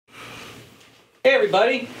Hey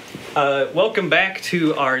everybody, welcome back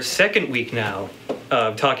to our second week now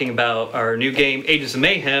of talking about our new game, Agents of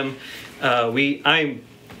Mayhem.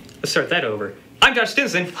 Let's start that over. I'm Josh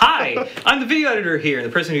Stinson. Hi, I'm the video editor here, the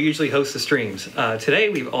person who usually hosts the streams. Today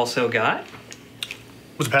we've also got...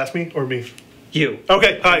 Was it past me or me? You.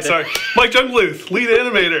 Okay, hi, sorry. Mike Jungbluth, lead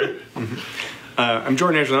animator. I'm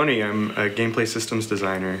Jordan Aljouni. I'm a gameplay systems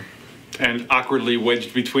designer. And awkwardly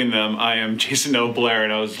wedged between them, I am Jason Blair,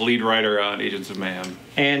 and I was lead writer on Agents of Mayhem.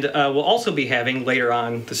 And we'll also be having, later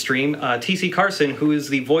on the stream, TC Carson, who is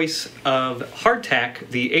the voice of Hardtack,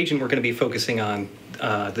 the agent we're going to be focusing on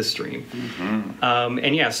this stream.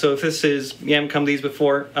 And yeah, so if this is, you haven't come to these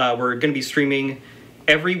before, we're going to be streaming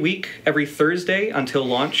every week, every Thursday until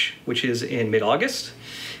launch, which is in mid-August.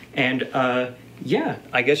 And yeah,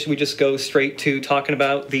 I guess we just go straight to talking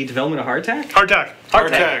about the development of Hardtack?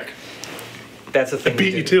 Hardtack. That's a thing. I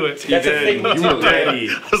beat you to it. That's a thing. You were ready.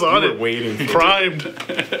 I was on it. Waiting. Primed. All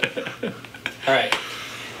right.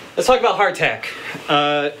 Let's talk about Hardtack.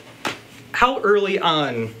 How early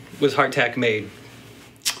on was Hardtack made?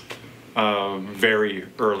 Very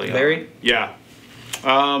early on. Very? Yeah.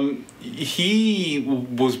 He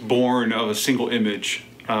was born of a single image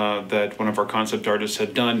that one of our concept artists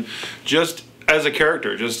had done just as a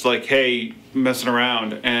character, just like, hey, messing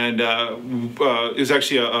around. And it was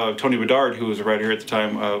actually Tony Bedard, who was a writer here at the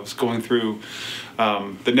time, was going through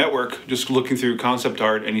the network, just looking through concept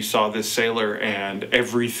art, and he saw this sailor, and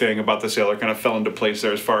everything about the sailor kind of fell into place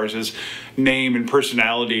there as far as his name and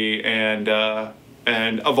personality, and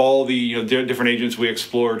of all the different agents we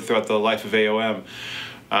explored throughout the life of AOM.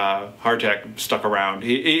 Hardtack stuck around.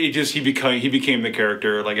 He became the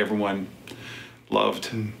character like everyone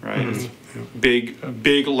loved, right?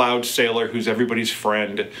 Big, loud sailor who's everybody's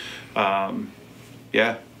friend.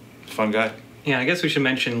 Yeah, fun guy. Yeah, I guess we should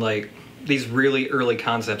mention like these really early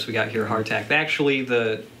concepts we got here at Hardtack. Actually,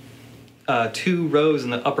 the 2 rows in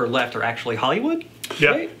the upper left are actually Hollywood.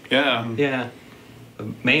 Yeah. Right? Yeah. Yeah.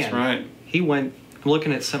 Man. That's right. He went. I'm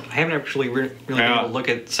looking at some. I haven't actually really been able to look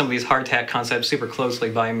at some of these Hardtack concepts super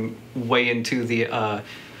closely, but I'm way into the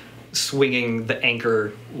swinging the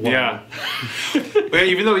anchor one. Yeah. Well,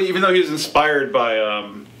 even though he was inspired by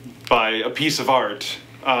a piece of art,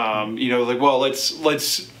 like, well, let's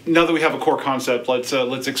now that we have a core concept,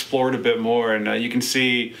 let's explore it a bit more, and you can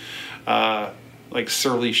see like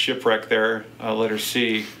Surly Shipwreck there, letter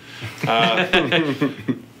C.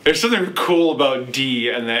 There's something cool about D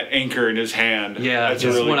and that anchor in his hand. Yeah, that's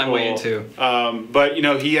just really one cool. I'm way into. But we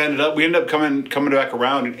ended up coming back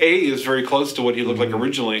around, and A is very close to what he looked like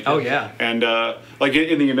originally. Oh yeah. And like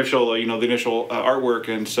in the initial, the initial artwork,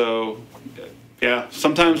 and so yeah,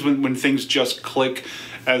 sometimes when things just click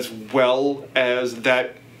as well as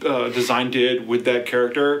that design did with that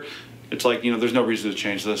character, it's like there's no reason to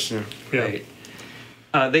change this. Yeah. Right.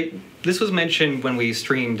 This was mentioned when we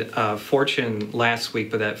streamed Fortune last week,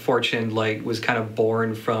 but that Fortune was kind of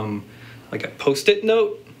born from like a Post-it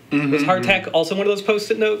note. Was Hardtack also one of those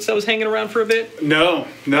Post-it notes that was hanging around for a bit? No.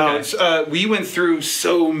 Okay. We went through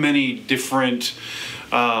so many different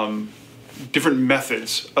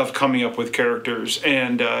methods of coming up with characters,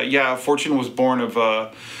 and yeah, Fortune was born of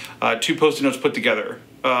 2 Post-it notes put together.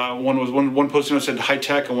 One Post-it note said high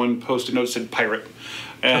tech, and one Post-it note said pirate.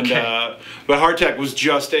 And okay. But Hardtack was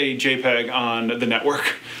just a JPEG on the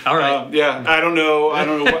network. All right. Yeah, I don't know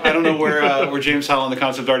where James Holland, the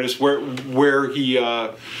concept artist, where he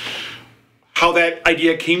how that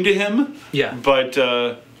idea came to him. Yeah. But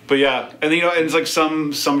yeah, and and it's like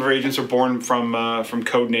some of our agents are born from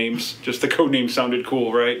code names. Just the code name sounded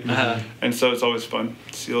cool, right? And so it's always fun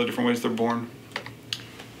to see all the different ways they're born.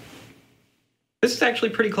 This is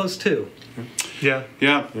actually pretty close too. Yeah.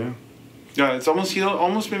 Yeah, it's almost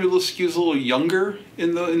maybe skews a little younger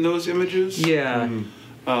in those images. Yeah.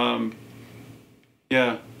 Yeah.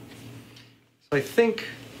 So I think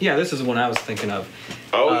this is the one I was thinking of.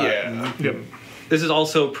 Oh yeah. Yep. This is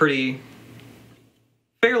also fairly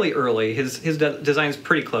early. His design's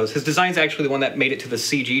pretty close. His design's actually the one that made it to the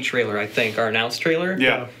CG trailer, I think, our announced trailer.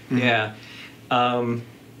 Yeah. Yeah.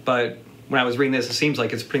 But when I was reading this, it seems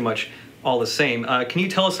like it's pretty much all the same. Can you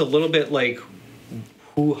tell us a little bit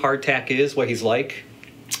who Hardtack is, what he's like?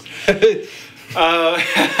 So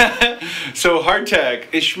Hardtack,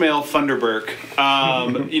 Ishmael Thunderberg.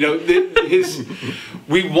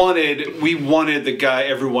 We wanted the guy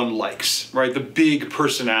everyone likes, right? The big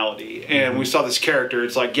personality, and we saw this character.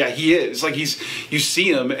 It's like, yeah, he is. Like you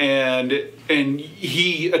see him, and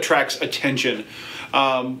he attracts attention.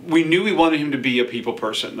 We knew we wanted him to be a people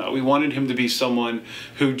person, though. We wanted him to be someone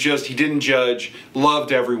who he didn't judge,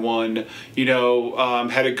 loved everyone,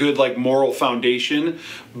 had a good moral foundation,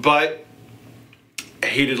 but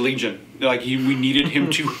hated Legion. Like we needed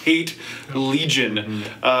him to hate Legion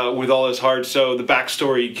with all his heart. So the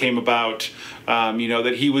backstory came about,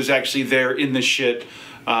 that he was actually there in the shit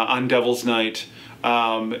on Devil's Night,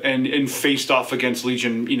 and faced off against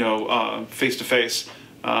Legion, face to face.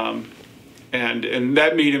 And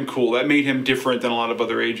that made him cool. That made him different than a lot of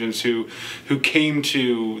other agents who came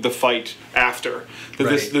to the fight after.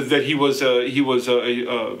 That he was a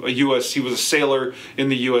sailor in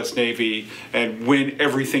the U.S. Navy, and when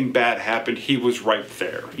everything bad happened, he was right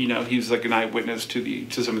there. He was like an eyewitness to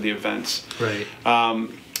some of the events. Right.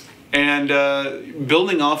 And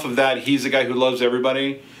building off of that, he's a guy who loves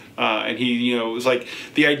everybody. And he, it was like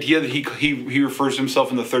the idea that he refers to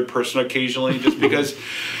himself in the third person occasionally, just because,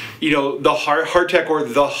 the Hardtack or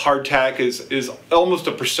the Hardtack is almost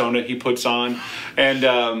a persona he puts on. And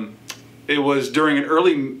it was during an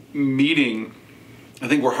early meeting, I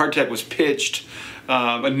think, where Hardtack was pitched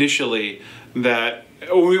initially, that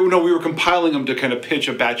we were compiling them to kind of pitch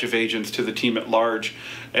a batch of agents to the team at large,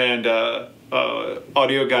 and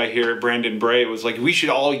audio guy here, Brandon Bray, was like, we should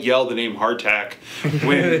all yell the name Hardtack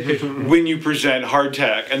when you present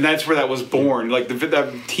Hardtack, and that's where that was born. Like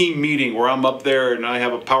that team meeting where I'm up there and I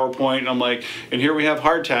have a PowerPoint and I'm like, and here we have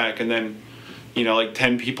Hardtack, and then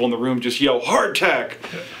 10 people in the room just yell Hardtack,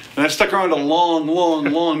 and that stuck around a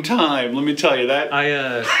long time. Let me tell you that.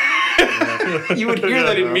 You would hear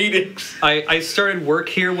that in meetings. I started work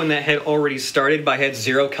here when that had already started, but I had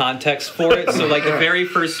zero context for it. So, like, the very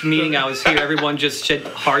first meeting I was here, everyone just said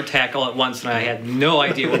Hardtack all at once, and I had no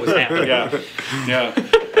idea what was happening. Yeah.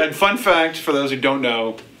 And fun fact, for those who don't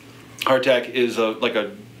know, Hardtack is like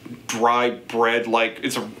a dry bread,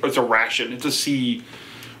 it's a ration. It's a sea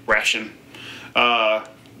ration.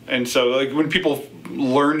 And so, like, when people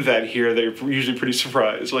learned that here, they're usually pretty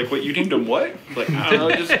surprised. Like, what, you named him what? Like, I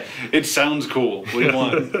don't know, it sounds cool. What do you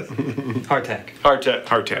want? Hardtack.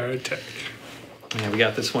 Yeah, we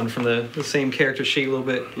got this one from the same character sheet, a little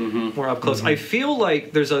bit more up close. I feel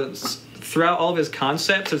like throughout all of his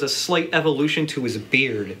concepts, there's a slight evolution to his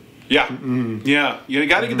beard. Yeah. Yeah. You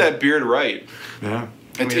got to get that beard right. Yeah.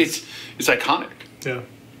 It's iconic. Yeah.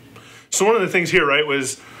 So one of the things here, right,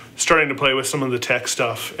 was starting to play with some of the tech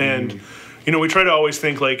stuff, and we try to always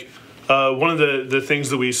think like one of the things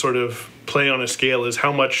that we sort of play on a scale is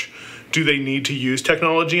how much do they need to use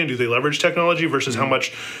technology and do they leverage technology versus how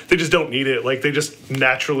much they just don't need it. Like they just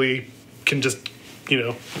naturally can just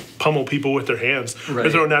pummel people with their hands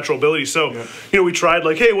with their own natural ability. So we tried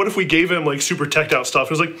like, hey, what if we gave him like super teched out stuff?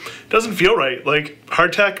 It was like, doesn't feel right. Like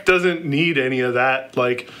Hardtack doesn't need any of that.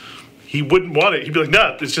 Like he wouldn't want it. He'd be like,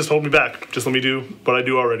 nah, it's just hold me back. Just let me do what I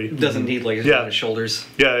do already. Doesn't need layers on his shoulders.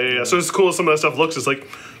 Yeah. So it's cool as some of that stuff looks. It's like,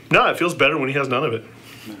 nah, it feels better when he has none of it.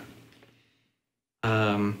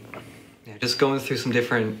 Just going through some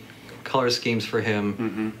different color schemes for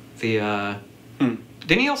him. Didn't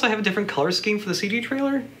he also have a different color scheme for the CG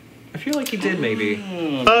trailer? I feel like he did, maybe.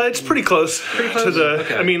 It's pretty close. To the.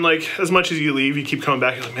 Okay. I mean, like as much as you leave, you keep coming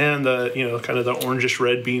back. You're like, man, the kind of the orangish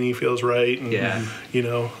red beanie feels right, and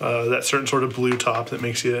that certain sort of blue top that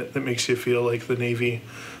makes you feel like the Navy.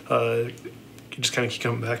 You just kind of keep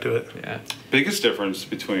coming back to it. Yeah. Biggest difference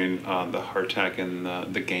between the Hardtack in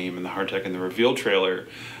the game and the Hardtack in the reveal trailer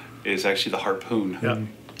is actually the harpoon. Yeah.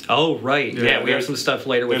 Oh right, yeah. We have some stuff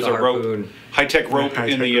later with the harpoon. High-tech rope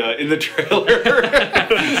in the trailer.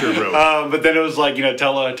 But then it was like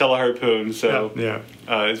tell a harpoon. So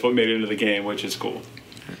it's what made it into the game, which is cool.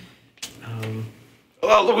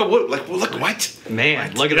 Look what?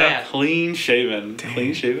 Man, look at that. Clean shaven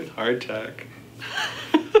Hardtack.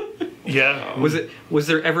 Yeah. Was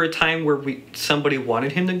there ever a time where somebody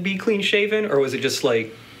wanted him to be clean shaven, or was it just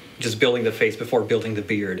like just building the face before building the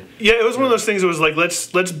beard? Yeah, it was one of those things. It was like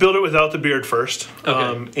let's build it without the beard first,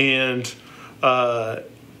 and the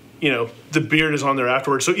beard is on there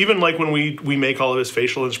afterwards. So even like when we make all of his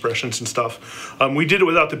facial expressions and stuff, we did it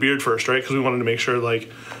without the beard first, right? Because we wanted to make sure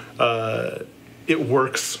like it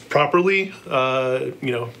works properly.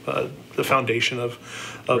 The foundation of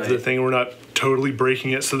the thing. We're not totally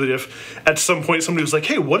breaking it, so that if at some point somebody was like,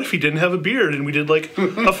 hey, what if he didn't have a beard, and we did like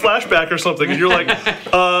a flashback or something, and you're like,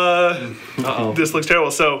 this looks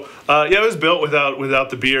terrible. So it was built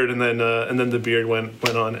without the beard, and then the beard went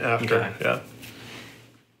on after. Okay. Yeah.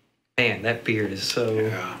 Man, that beard is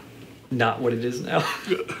so not what it is now.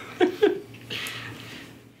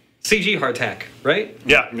 CG Hardtack, right?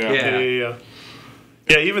 Yeah.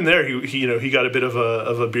 Yeah, even there, he got a bit of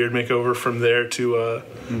a beard makeover from there to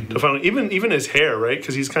finally even his hair, right?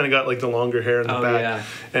 Because he's kind of got like the longer hair in the back,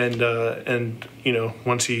 and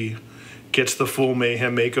once he gets the full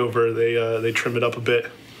Mayhem makeover, they trim it up a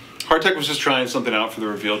bit. Hardtack was just trying something out for the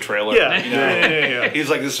reveal trailer. Yeah. You know? Yeah. He's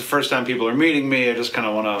like, this is the first time people are meeting me. I just kind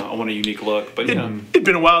of want a unique look. But, you know. It'd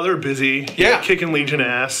been a while. They were busy. Yeah. Kicking Legion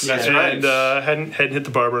ass. That's and, right. hadn't hit the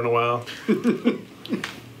barber in a while.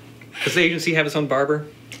 Does the agency have its own barber?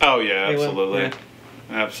 Oh, yeah, Anyone? absolutely. Yeah.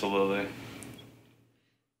 Absolutely.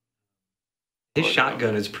 His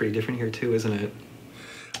shotgun is pretty different here too, isn't it?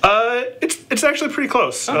 It's actually pretty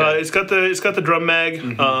close. Okay. It's got the drum mag,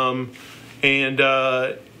 and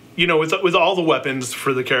you know, with all the weapons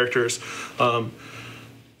for the characters,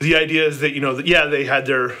 the idea is that, you know, they had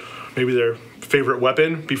their favorite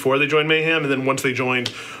weapon before they joined Mayhem, and then once they joined,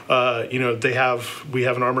 you know, we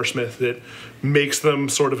have an armor smith that makes them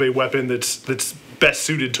sort of a weapon that's best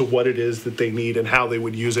suited to what it is that they need and how they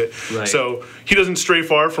would use it. Right. So he doesn't stray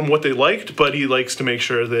far from what they liked, but he likes to make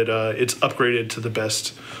sure that it's upgraded to the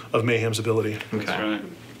best of Mayhem's ability. Okay. That's right.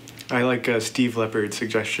 I like Steve Leppard's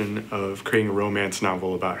suggestion of creating a romance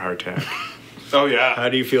novel about Hardtack. Oh, yeah. How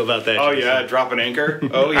do you feel about that? Oh, Jason? yeah. Drop an anchor.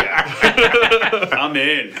 Oh, yeah. I'm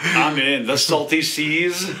in. The salty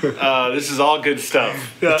seas. This is all good stuff.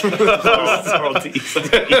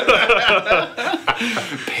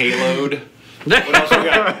 Payload. What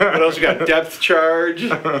else we got? Depth charge.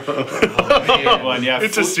 One, yeah.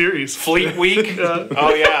 It's a series. Fleet week.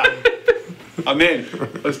 Oh, yeah. I'm in.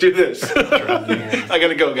 Let's do this. I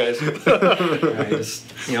gotta go, guys. All right, just,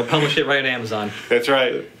 you know, publish it right on Amazon. That's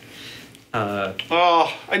right.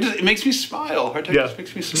 It makes me smile. Hardtack just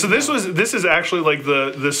makes me smile. So this is actually like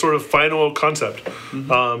the sort of final concept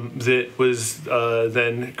that was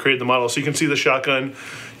then created the model. So you can see the shotgun,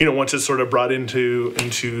 you know, once it's sort of brought into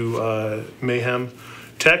Mayhem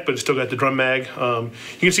tech, but it's still got the drum mag. You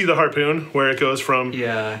can see the harpoon where it goes from.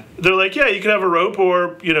 Yeah. They're like, yeah, you can have a rope,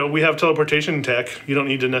 or, you know, we have teleportation tech. You don't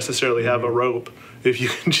need to necessarily have a rope if you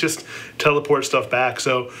can just teleport stuff back.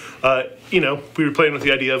 So, you know, we were playing with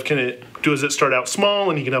the idea of does it start out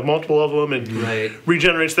small and you can have multiple of them and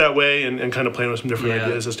regenerates that way, and kind of playing with some different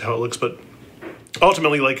ideas as to how it looks. But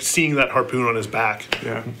ultimately, like, seeing that harpoon on his back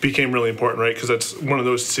became really important, right? Because that's one of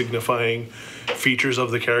those signifying features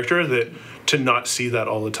of the character that to not see that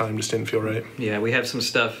all the time just didn't feel right. Yeah, we have some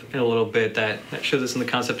stuff in a little bit that shows us in the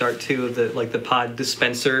concept art too, the pod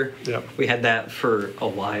dispenser. Yeah. We had that for a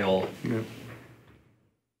while. Yeah.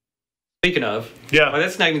 Speaking of, well,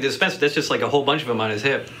 that's not even the dispenser. That's just like a whole bunch of them on his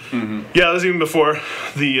hip. Yeah, that was even before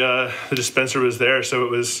the dispenser was there. So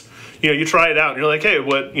it was, you know, you try it out and you're like, hey,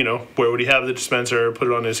 what, you know, where would he have the dispenser? Put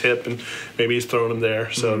it on his hip, and maybe he's throwing them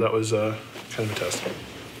there. So that was kind of a test.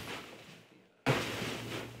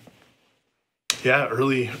 Yeah,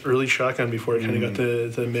 early shotgun before it kind of got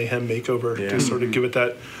the Mayhem makeover to sort of give it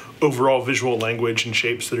that overall visual language and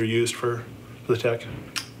shapes that are used for the tech.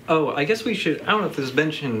 Oh, I guess we should, I don't know if this was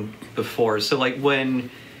mentioned before. So like when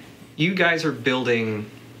you guys are building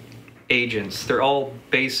agents, they're all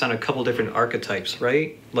based on a couple different archetypes,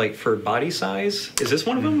 right? Like for body size, is this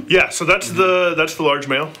one of them? Yeah, so that's the large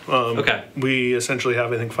male. Okay. We essentially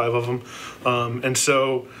have, I think, 5 of them, and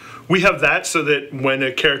so we have that so that when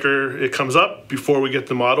a character it comes up before we get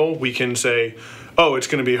the model, we can say, oh, it's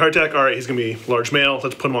going to be Hardtack. All right, he's going to be large male.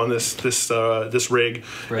 Let's put him on this rig,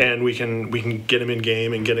 and we can get him in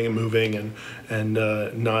game and getting him moving, and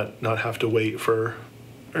not have to wait for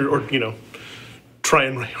or you know, try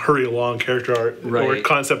and hurry along character art or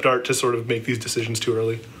concept art to sort of make these decisions too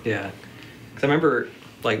early. Yeah, because I remember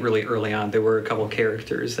like really early on there were a couple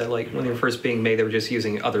characters that like when they were first being made they were just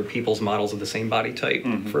using other people's models of the same body type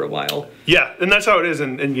for a while. Yeah, and that's how it is,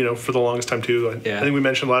 and you know, for the longest time too. I think we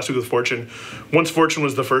mentioned last week with Fortune. Once Fortune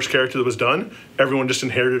was the first character that was done, everyone just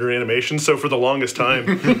inherited her animation. So for the longest time,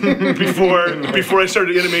 before I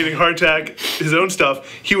started animating Hardtack, his own stuff,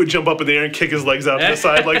 he would jump up in the air and kick his legs out to the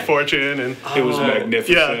side like Fortune, and it was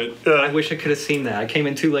magnificent. Yeah, I wish I could have seen that. I came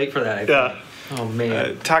in too late for that. I think. Oh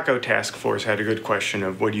man. Taco Task Force had a good question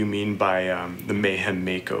of what do you mean by the Mayhem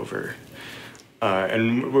makeover?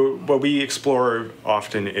 And what we explore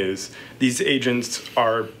often is these agents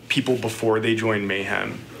are people before they join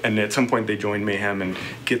Mayhem, and at some point they join Mayhem and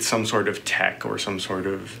get some sort of tech or some sort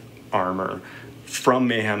of armor from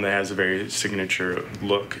Mayhem that has a very signature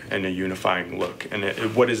look and a unifying look. And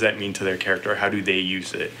what does that mean to their character? How do they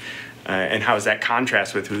use it? And how does that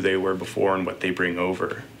contrast with who they were before and what they bring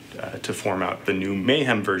over to form out the new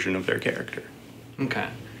Mayhem version of their character? Okay.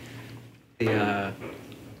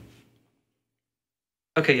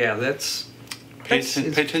 Okay, yeah, that's... Pay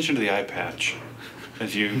attention to the eye patch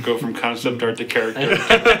as you go from concept art to character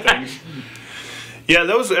things. Yeah,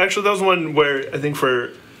 that was one where I think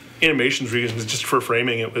for animations reasons, just for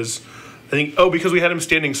framing, it was think, because we had him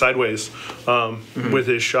standing sideways with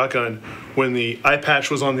his shotgun when the eye patch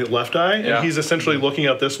was on the left eye, and he's essentially looking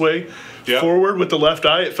out this way forward with the left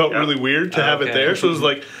eye. It felt really weird to have it there, so it was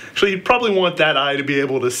like, actually, you'd probably want that eye to be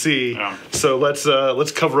able to see. So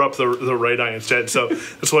let's cover up the right eye instead. So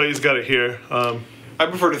that's why he's got it here. I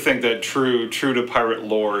prefer to think that true to pirate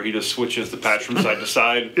lore, he just switches the patch from side to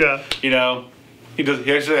side. You know, he actually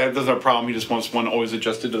doesn't have a problem. He just wants one always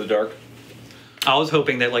adjusted to the dark. I was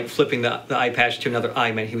hoping that like flipping the eye patch to another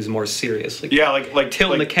eye meant he was more serious. Like, like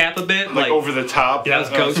tilting the cap a bit, like over the top. That was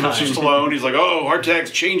go time. Mr. Stallone, he's like, "Oh, Hardtack's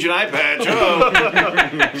changing eye patch. Oh,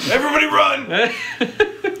 everybody run!"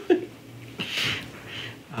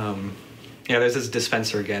 Yeah, there's this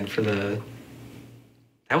dispenser again for the.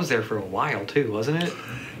 That was there for a while too, wasn't it?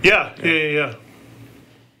 Yeah.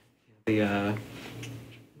 The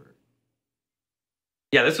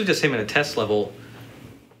this was just him in a test level.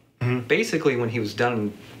 Basically, when he was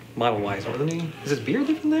done model-wise, wasn't he? Is his beard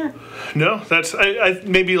even there? No, that's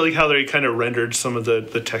maybe like how they kind of rendered some of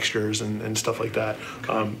the textures and stuff like that.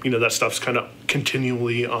 You know, that stuff's kind of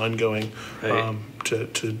continually ongoing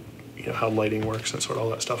to you know how lighting works and sort of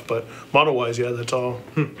all that stuff. But model-wise, yeah, that's all.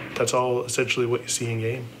 That's all essentially what you see in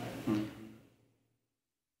game.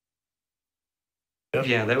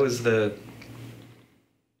 Yeah, that was the.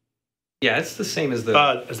 Yeah, it's the same as the.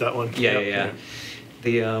 As that one. Yeah.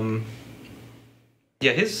 The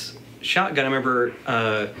his shotgun. I remember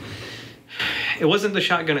it wasn't the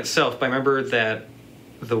shotgun itself, but I remember that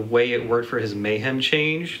the way it worked for his Mayhem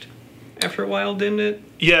changed after a while, didn't it?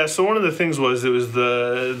 Yeah. So one of the things was it was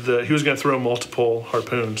the he was going to throw multiple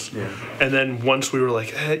harpoons, and then once we were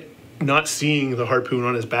like not seeing the harpoon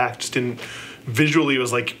on his back, just didn't. Visually, it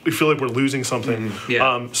was like we feel like we're losing something.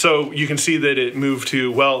 So you can see that it moved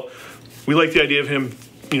to we like the idea of him.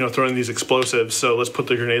 You know, throwing these explosives, so let's put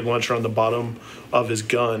the grenade launcher on the bottom of his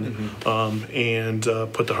gun and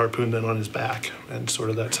put the harpoon then on his back, and sort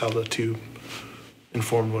of that's how the two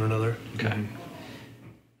informed one another. Okay.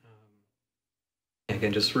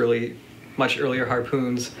 Again, just really much earlier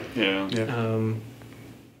harpoons.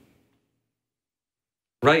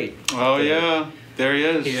 Right. Oh yeah, there he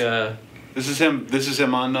is. Yeah. This is him. This is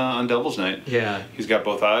him on Devil's Night. Yeah. He's got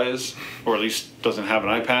both eyes, or at least doesn't have an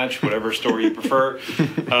eye patch, whatever story you prefer.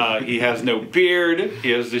 He has no beard.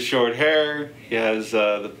 He has the short hair. He has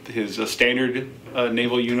his standard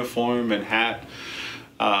naval uniform and hat.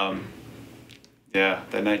 Yeah,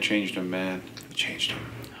 that night changed him, man. It changed him.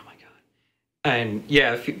 Oh my god. And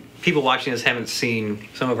yeah, if people watching this haven't seen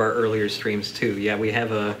some of our earlier streams too, yeah, we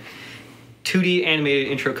have a 2D animated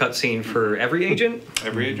intro cutscene for every agent.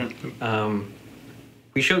 Every agent.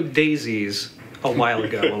 We showed Daisies a while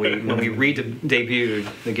ago when we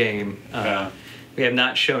debuted the game. We have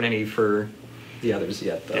not shown any for the others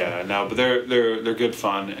yet, though. Yeah, no, but they're good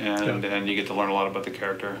fun, and you get to learn a lot about the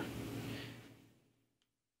character.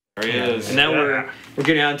 There he is. And now we're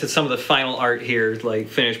getting on to some of the final art here, like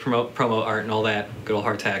finished promo art and all that. Good old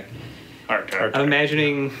Hardtack. Hardtack. I'm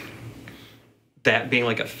imagining that being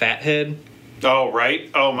like a fat head. Oh, right.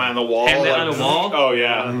 Oh, man, the wall. And on a wall? Oh,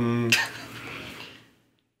 yeah.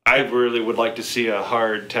 I really would like to see a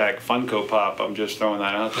Hardtack Funko Pop. I'm just throwing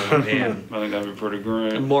that out there. Man. I think that'd be pretty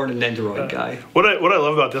great. I'm more an Android guy. What I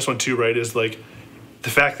love about this one, too, right, is, like,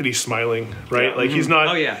 the fact that he's smiling, right? Like, he's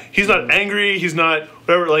not... He's not angry. He's not...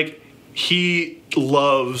 Whatever. Like, he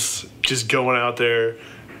loves just going out there,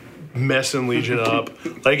 messing Legion up.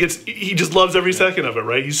 Like, he just loves every second of it,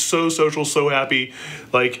 right? He's so social, so happy.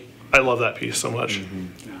 Like... I love that piece so much.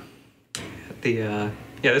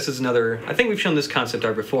 This is another. I think we've shown this concept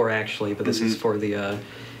art before, actually, but this is for the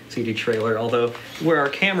CD trailer. Although where our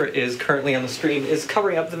camera is currently on the screen is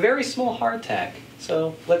covering up the very small Hardtack.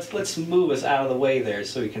 So let's move us out of the way there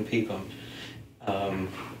so we can peep him.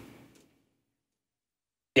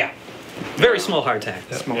 Very small Hardtack.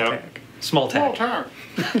 Small tack.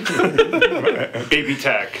 Baby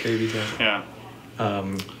tack. Baby tack. Yeah.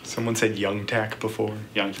 Someone said young tack before.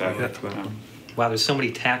 Young tack. Wow, there's so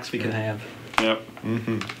many tacks we can have. Yep.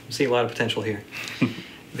 See a lot of potential here.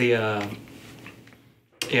 These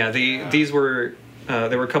were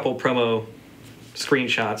there were a couple promo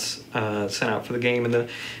screenshots sent out for the game in the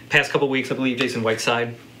past couple weeks. I believe Jason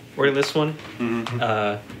Whiteside ordered this one.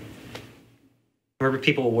 I remember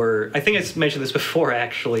people were. I think I mentioned this before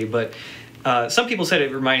actually, but. Some people said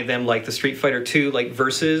it reminded them like the Street Fighter 2 like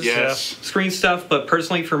versus screen stuff, but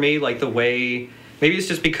personally for me, like the way maybe it's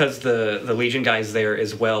just because the Legion guy's there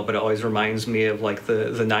as well, but it always reminds me of like the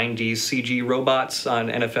 90s CG robots on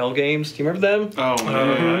NFL games. Do you remember them? Oh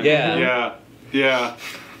man. Yeah.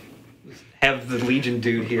 have the Legion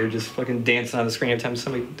dude here just fucking dancing on the screen every time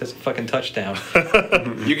somebody does a fucking touchdown.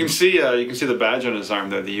 You can see the badge on his arm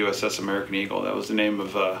there, the USS American Eagle. That was the name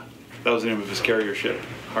of his carrier ship,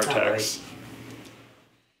 Hardtack's.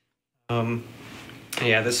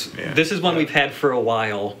 Yeah, this is one we've had for a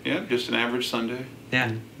while. Yeah, just an average Sunday.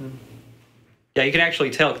 Yeah. Yeah, you can actually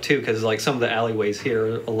tell too, because like some of the alleyways here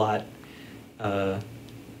are a lot.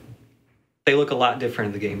 They look a lot different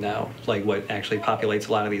in the game now. Like what actually populates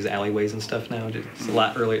a lot of these alleyways and stuff now. Just a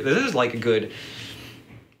lot earlier. This is like a good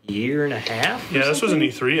year and a half. Yeah, this was an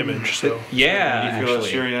E3 image. So yeah, actually.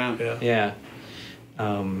 Last year, yeah. Yeah.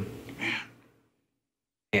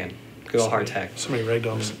 Man, good old Hardtack. So many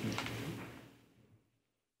ragdolls.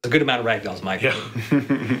 A good amount of ragdolls, Mike. Yeah.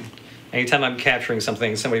 Anytime I'm capturing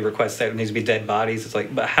something, somebody requests that it needs to be dead bodies. It's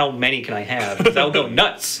like, but how many can I have? 'Cause I'll go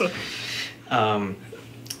nuts.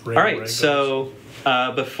 All right, so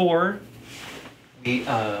before we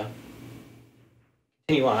continue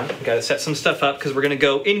on, we got to set some stuff up because we're going to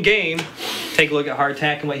go in game, take a look at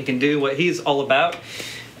Hardtack and what he can do, what he's all about.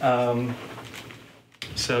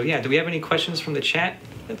 So yeah, do we have any questions from the chat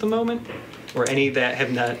at the moment, or any that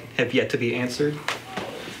have yet to be answered?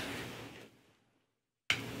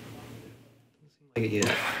 I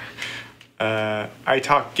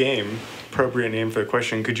Talk Game, appropriate name for the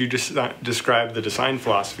question. Could you just describe the design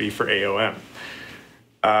philosophy for AOM?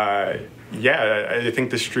 Yeah, I think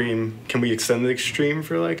the stream, can we extend the stream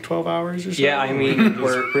for like 12 hours or so? Yeah, I mean,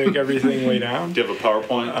 we're break everything way down. Do you have a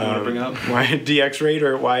PowerPoint you want to bring up? Why DX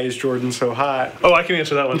Raider, why is Jordan so hot? Oh, I can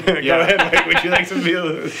answer that one. Go ahead, Mike. Would you like to be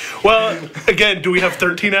Well, again, do we have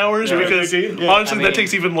 13 hours? Yeah, because honestly, that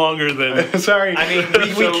takes even longer than... Sorry, I mean,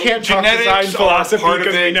 we can't talk design philosophy part of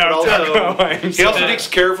because we it, now but talk also, about why I'm he also takes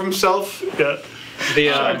care of himself. Yeah.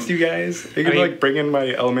 Shucks, you guys. You can like bring in my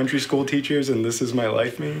elementary school teachers and this is my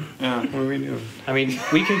life me. Yeah. What are we doing? I mean,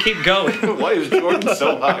 we can keep going. Why is Jordan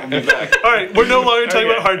so hot in the back? All right, we're no longer talking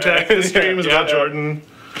about Hardtack. This stream is about Jordan.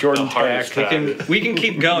 Jordan hardest Tack. We can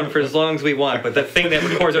keep going for as long as we want, but the thing that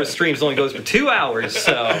records our streams only goes for 2 hours,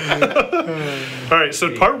 so... All right,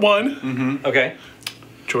 so part one. Okay.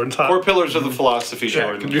 Jordan's hot. 4 pillars of the philosophy,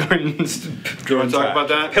 Jordan. Do you want to talk about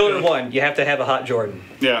that? Pillar 1, you have to have a hot Jordan.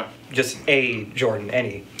 Yeah. Just a Jordan,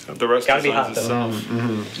 any. The rest Gotta be designs hot, though.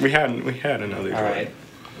 itself. We had another. All right.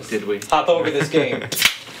 Did we? Hop over this game.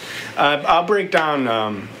 I'll break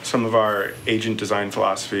down some of our agent design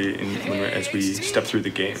philosophy as we step through the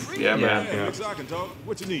game. Yeah, man. Yeah.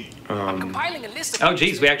 What you need? Compiling a list of Oh,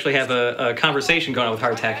 geez, we actually have a conversation going on with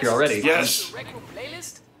Hardtack here already. Yes. regular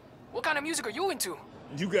playlist. What kind of music are you into?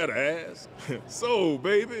 You gotta ask. So,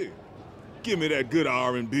 baby, give me that good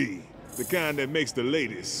R&B, the kind that makes the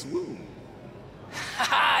ladies swoon.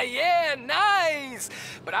 Haha, yeah, nice.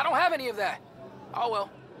 But I don't have any of that. Oh well.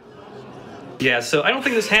 Yeah, so I don't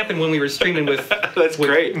think this happened when we were streaming with... That's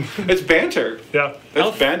great. It's banter. Yeah.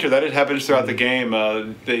 That's banter. That it happens throughout the game.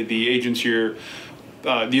 The agents either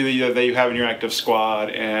that you have in your active squad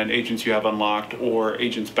and agents you have unlocked, or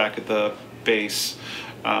agents back at the base.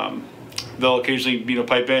 They'll occasionally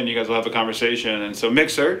pipe in. You guys will have a conversation, and so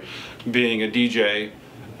Mixer, being a DJ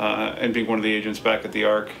and being one of the agents back at the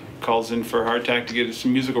Ark, calls in for Hardtack to get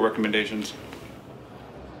some musical recommendations.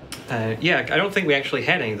 Yeah, I don't think we actually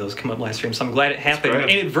had any of those come up last stream, so I'm glad it happened great.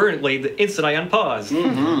 inadvertently the instant I unpaused.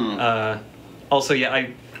 Also, yeah,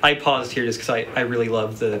 I paused here just because I really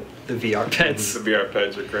love the VR pets. The VR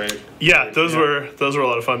pads are great. Yeah, those were a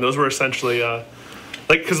lot of fun. Those were essentially like,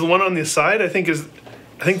 because the one on the side I think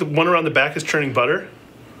the one around the back is churning butter.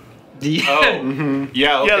 Yeah. Oh,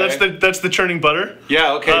 yeah. Okay. Yeah, that's the churning butter.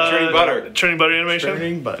 Yeah, okay. Churning butter. Churning butter animation.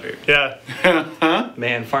 Churning butter. Yeah.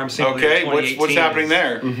 Man, Farm Simulator Okay, 2018 what's happening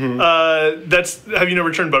there? Have you never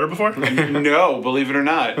churned butter before? No, believe it or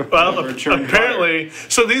not. Well, Never churned apparently,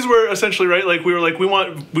 so these were essentially right. Like we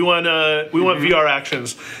want VR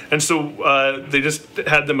actions, and so they just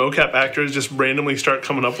had the mocap actors just randomly start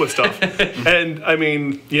coming up with stuff. And I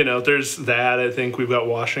mean, there's that. I think we've got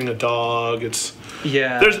washing a dog. There's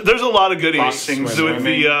a lot of goodies Boxing, with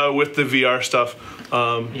the VR stuff.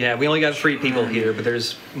 Yeah, we only got 3 people here, but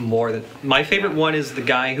there's more. My favorite one is the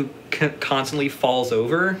guy who constantly falls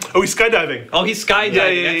over. Oh, he's skydiving. Oh, he's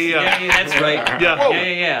skydiving. Yeah. That's right.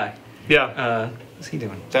 Yeah. What's he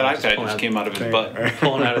doing? That iPad just came out of his butt.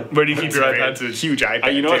 Pulling out of. Where do you keep your iPad? It's a huge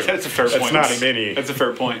iPad. You know what? That's a fair point. It's not a mini. That's a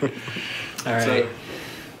fair point. All right.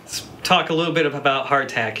 Let's talk a little bit about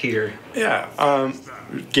Hardtack here. Yeah.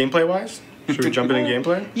 Gameplay wise, should we jump into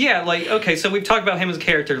gameplay? Yeah, okay, so we've talked about him as a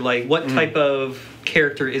character. What type of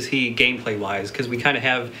character is he gameplay wise? Because we kind of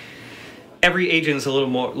have every agent's a little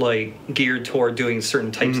more geared toward doing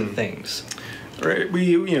certain types of things. Right.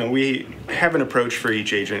 We have an approach for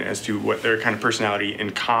each agent as to what their kind of personality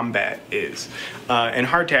in combat is. And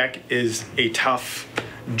Hardtack is a tough,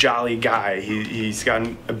 jolly guy. He's got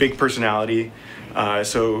a big personality,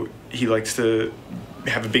 so he likes to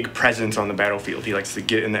have a big presence on the battlefield. He likes to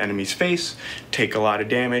get in the enemy's face, take a lot of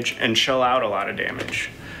damage, and shell out a lot of damage.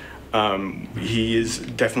 He is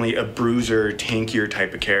definitely a bruiser, tankier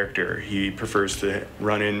type of character. He prefers to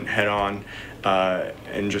run in head on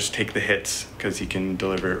and just take the hits because he can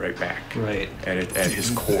deliver it right back. Right. At his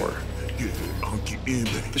core.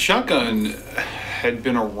 The shotgun had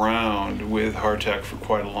been around with Hardtack for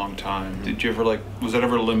quite a long time. Did you ever was that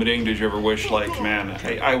ever limiting? Did you ever wish man,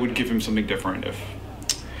 I would give him something different if...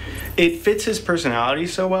 It fits his personality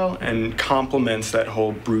so well and complements that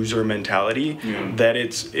whole bruiser mentality that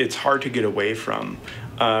it's hard to get away from.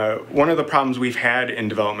 One of the problems we've had in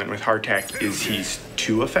development with Hardtack is he's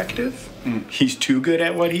too effective. He's too good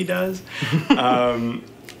at what he does.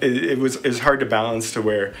 It's hard to balance to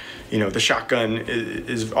where, the shotgun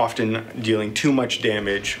is often dealing too much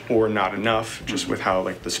damage or not enough, just with how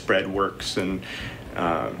the spread works and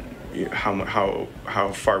how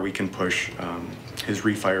far we can push his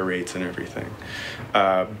refire rates and everything.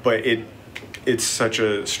 But it's such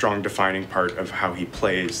a strong defining part of how he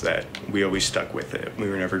plays that we always stuck with it. We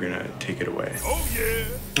were never going to take it away. Oh,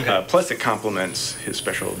 yeah. Plus, it complements his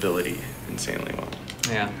special ability insanely well.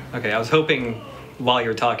 Yeah. Okay. I was hoping while you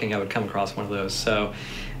were talking I would come across one of those. So,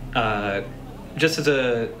 just as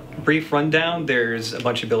a brief rundown, there's a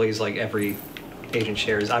bunch of abilities like every agent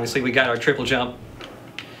shares. Obviously, we got our triple jump.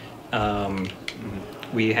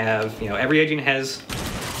 We have, every agent has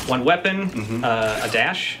one weapon, a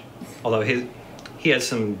dash, although he has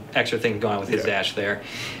some extra things going on with his dash there.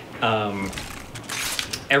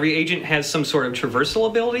 Every agent has some sort of traversal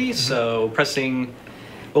ability, so pressing,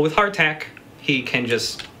 well, with Hardtack, he can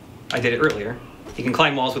just, I did it earlier, he can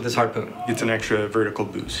climb walls with his harpoon. It's an extra vertical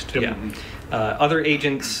boost. Yeah. Other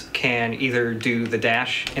agents can either do the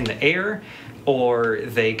dash in the air, or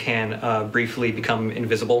they can briefly become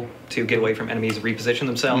invisible to get away from enemies and reposition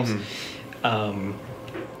themselves.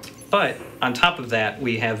 But on top of that,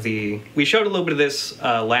 we have we showed a little bit of this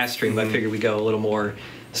last stream, but I figured we'd go a little more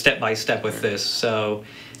step by step with this. So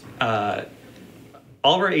all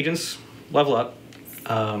of our agents level up.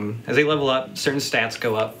 As they level up, certain stats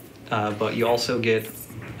go up, but you also get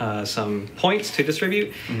some points to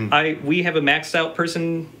distribute. We have a maxed out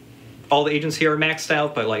person. All the agents here are maxed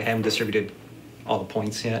out, but I haven't distributed all the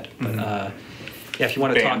points yet. But yeah, if you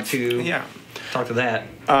want to talk to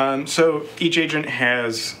that. So each agent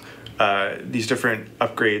has these different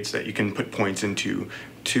upgrades that you can put points into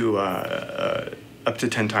to up to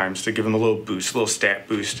 10 times to give them a little boost, a little stat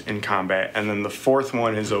boost in combat. And then the fourth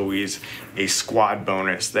one is always a squad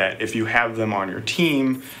bonus that if you have them on your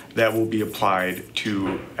team, that will be applied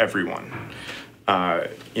to everyone.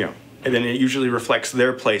 And then it usually reflects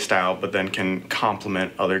their playstyle, but then can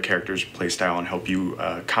complement other characters' playstyle and help you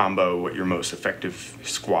combo what your most effective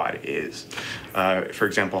squad is. For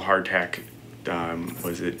example, Hardtack,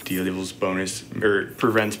 deals bonus or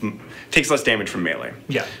takes less damage from melee.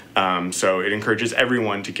 Yeah. So it encourages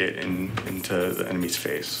everyone to get into the enemy's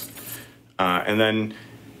face. And then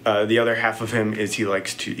the other half of him is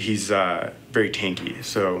he's very tanky.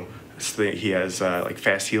 So he has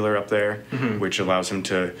fast healer up there, which allows him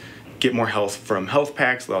to get more health from health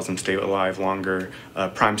packs, allows him to stay alive longer.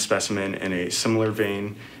 Prime Specimen in a similar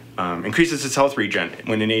vein increases its health regen.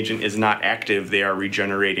 When an agent is not active, they are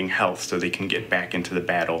regenerating health so they can get back into the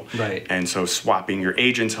battle. Right. And so swapping your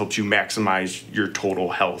agents helps you maximize your total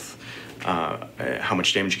health, how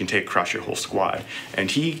much damage you can take across your whole squad. And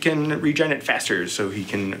he can regen it faster, so he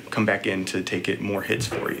can come back in to take it more hits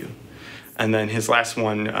for you. And then his last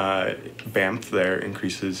one, Bamf there,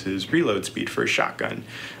 increases his reload speed for a shotgun,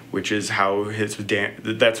 which is how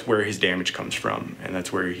that's where his damage comes from, and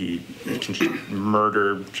that's where he can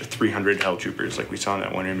murder 300 Helltroopers like we saw in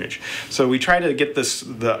that one image. So we try to get the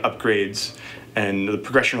upgrades and the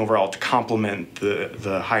progression overall to complement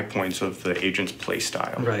the high points of the agent's play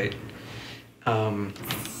style. Right.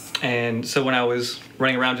 And so when I was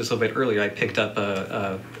running around just a little bit earlier, I picked up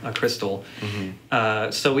a crystal.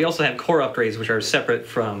 So we also have core upgrades, which are separate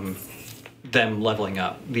from them leveling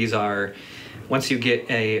up. These are, once you get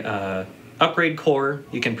a upgrade core,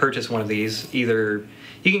 you can purchase one of these. Either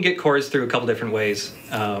you can get cores through a couple different ways.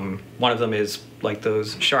 One of them is like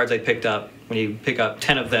those shards I picked up. When you pick up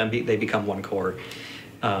 10 of them, they become one core.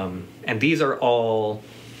 And these are all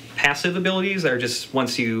passive abilities. They're just,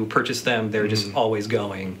 once you purchase them, they're just always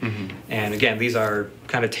going. And again, these are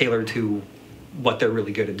kind of tailored to what they're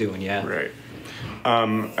really good at doing. Yeah. Right.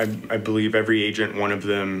 I believe every agent, one of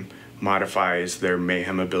them modifies their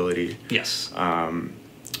Mayhem ability. Yes.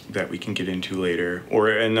 That we can get into later,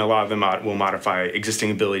 and a lot of them will modify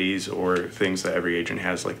existing abilities or things that every agent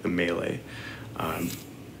has, like the melee.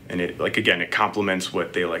 And it, like, again, it complements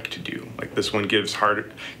what they like to do. Like this one gives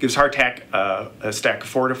Hardtack a stack of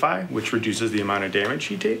Fortify, which reduces the amount of damage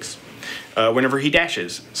he takes whenever he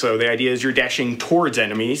dashes. So the idea is you're dashing towards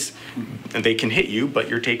enemies, and they can hit you, but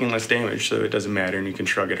you're taking less damage, so it doesn't matter, and you can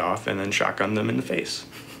shrug it off and then shotgun them in the face.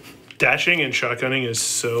 Dashing and shotgunning is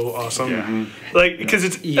so awesome. Yeah. Like, because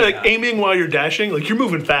it's like aiming while you're dashing, like you're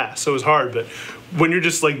moving fast, so it's hard, but when you're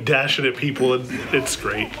just like dashing at people, it's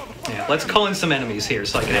great. Yeah, let's call in some enemies here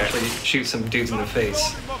so I can actually shoot some dudes in the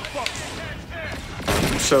face.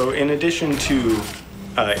 So in addition to,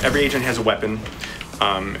 every agent has a weapon,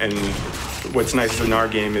 and what's nice in our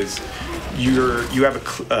game is you have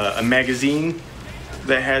a magazine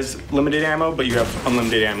that has limited ammo, but you have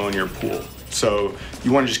unlimited ammo in your pool. So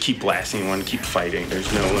you want to just keep blasting, you want to keep fighting.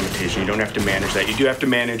 There's no limitation. You don't have to manage that. You do have to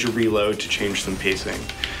manage a reload to change some pacing.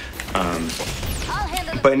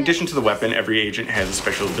 But in addition to the weapon, every agent has a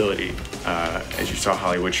special ability. As you saw,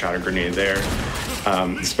 Hollywood shot a grenade there.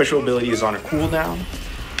 The special ability is on a cooldown.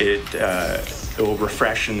 It will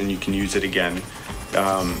refresh and then you can use it again.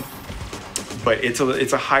 But it's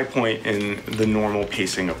a high point in the normal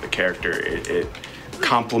pacing of the character. It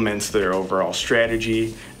complements their overall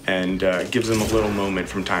strategy and gives them a little moment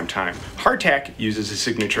from time to time. Hardtack uses his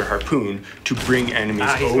signature harpoon to bring enemies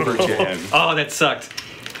over to him. Oh, that sucked.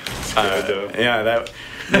 Yeah,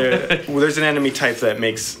 there's an enemy type that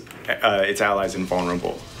makes its allies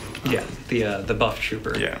invulnerable. Yeah, the buff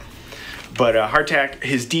trooper. Yeah, but Hardtack,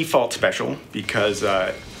 his default special, because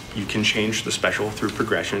you can change the special through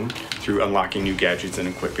progression, through unlocking new gadgets and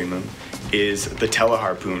equipping them, is the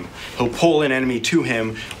teleharpoon. He'll pull an enemy to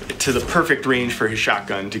him to the perfect range for his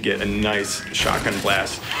shotgun to get a nice shotgun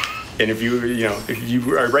blast. And if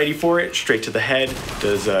you are ready for it, straight to the head,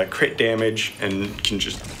 does crit damage and can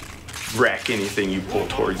just wreck anything you pull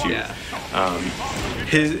towards you. Yeah.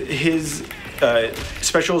 His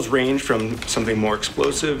specials range from something more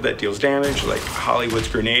explosive that deals damage, like Hollywood's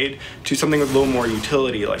grenade, to something with a little more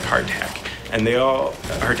utility, like Hardtack. And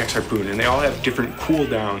Hardtack's harpoon, and they all have different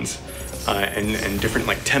cooldowns and different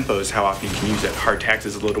like tempos how often you can use it. Hardtack's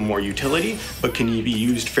is a little more utility, but can be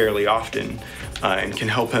used fairly often, and can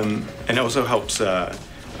help him, and also helps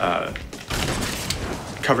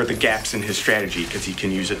cover the gaps in his strategy, because he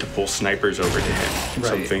can use it to pull snipers over to him. Right.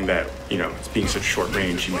 Something that, being such short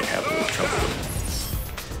range, he might have a little trouble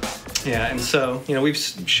with. Yeah, and so, we've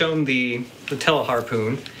shown the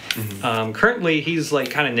teleharpoon. Mm-hmm. Currently, he's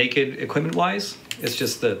like kind of naked equipment-wise. It's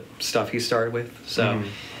just the stuff he started with. So,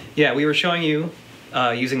 yeah, we were showing you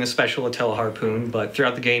using the special a teleharpoon, but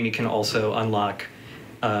throughout the game, you can also unlock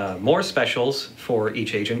more specials for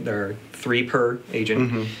each agent. There are 3 per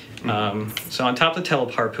agent. Mm-hmm. So on top of the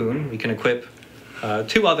teleharpoon, we can equip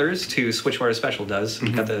 2 others to switch what a special does. Mm-hmm.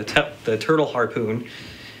 We've got the turtle harpoon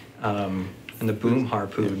and the boom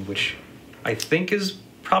harpoon, which I think is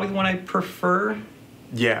probably the one I prefer.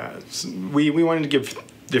 Yeah, we wanted to give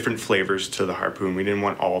different flavors to the harpoon. We didn't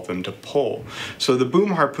want all of them to pull. So the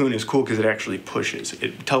boom harpoon is cool because it actually pushes.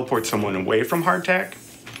 It teleports someone away from Hardtack,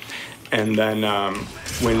 and then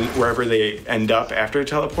wherever they end up after a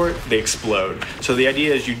teleport, they explode. So the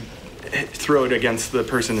idea is you throw it against the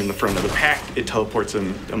person in the front of the pack, it teleports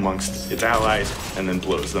them amongst its allies, and then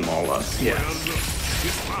blows them all up. Yeah.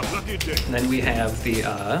 And then we have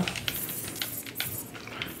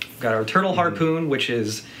got our turtle harpoon, which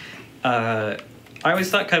is I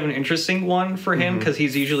always thought kind of an interesting one for him, because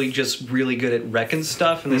he's usually just really good at wrecking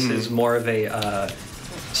stuff, and this is more of a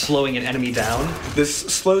slowing an enemy down. This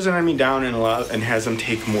slows an enemy down and has them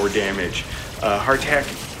take more damage. Hardtack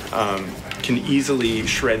can easily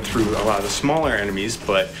shred through a lot of the smaller enemies,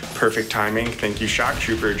 but perfect timing. Thank you, Shock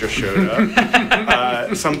Trooper just showed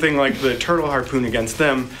up. Something like the turtle harpoon against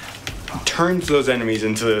them turns those enemies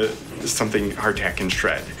into something Hardtack can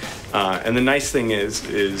shred. And the nice thing is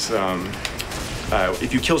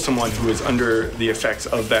if you kill someone who is under the effects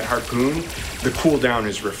of that harpoon, the cooldown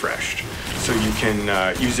is refreshed. So you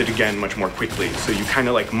can use it again much more quickly. So you kind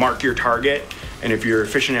of like mark your target, and if you're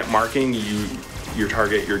efficient at marking, your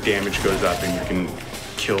target, your damage goes up, and you can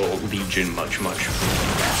kill Legion much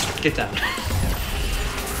faster. Get down.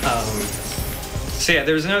 So yeah,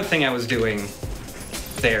 there's another thing I was doing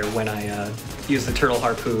there when I used the turtle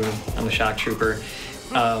harpoon on the shock trooper.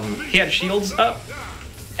 He had shields up,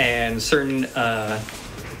 and certain, well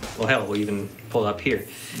hell, we'll even pull it up here.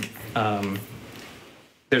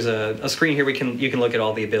 there's a screen here you can look at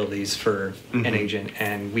all the abilities for an agent,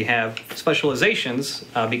 and we have specializations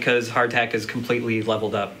because Hardtack is completely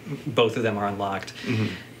leveled up. Both of them are unlocked.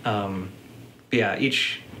 Yeah,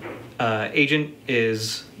 each agent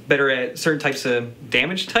is better at certain types of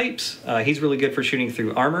damage types. He's really good for shooting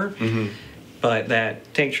through armor, but that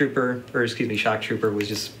shock trooper was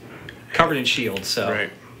just covered in shields. So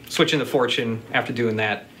switching to Fortune after doing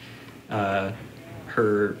that,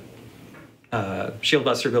 her shield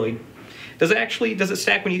buster ability. Does it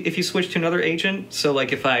stack if you switch to another agent? So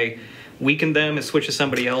like if I weaken them and switch to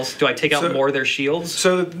somebody else, do I take out more of their shields?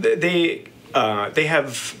 So they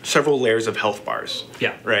have several layers of health bars.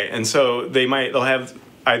 Yeah. Right. And so they'll have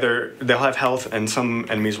health, and some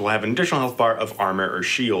enemies will have an additional health bar of armor or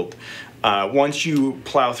shield. Once you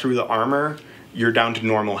plow through the armor, you're down to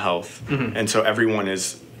normal health, and so everyone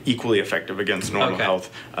is equally effective against normal health.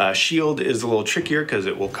 Shield is a little trickier because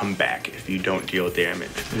it will come back if you don't deal damage.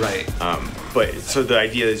 Right. But so the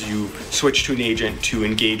idea is you switch to an agent to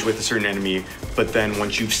engage with a certain enemy, but then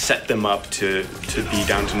once you've set them up to be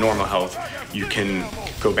down to normal health, you can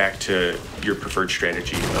go back to your preferred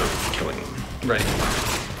strategy of killing them. Right.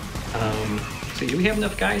 So do we have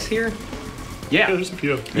enough guys here? Yeah. There's a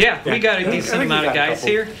few. Yeah, we got a decent amount of guys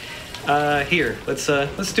here. Here, let's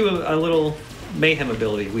do a little Mayhem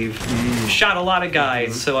ability. We've shot a lot of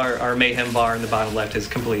guys, so our Mayhem bar in the bottom left is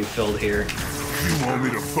completely filled here. You want me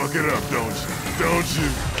to fuck it up, don't you? Don't you?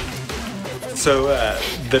 So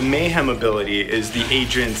the Mayhem ability is the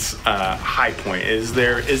agent's high point. Is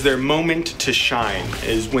their moment to shine.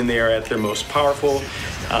 Is when they are at their most powerful,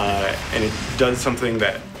 and it does something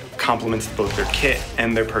that complements both their kit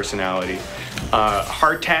and their personality.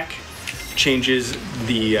 Hardtack changes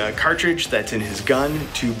the cartridge that's in his gun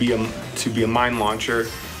to be a mine launcher,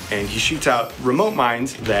 and he shoots out remote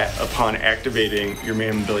mines that, upon activating your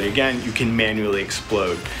Mayhem ability again, you can manually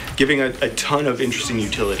explode, giving a ton of interesting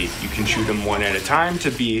utility. You can shoot them one at a time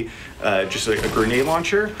to be just like a grenade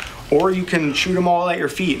launcher, or you can shoot them all at your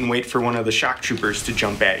feet and wait for one of the shock troopers to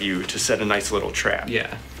jump at you to set a nice little trap.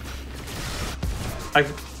 Yeah.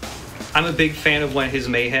 I'm a big fan of when his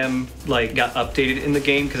Mayhem got updated in the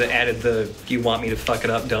game because it added the "You want me to fuck it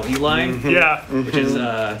up, don't you?" line. Yeah. Which is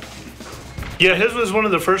yeah, his was one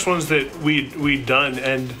of the first ones that we'd done,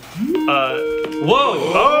 and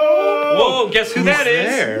whoa, guess who that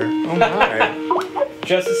is? There? Oh my.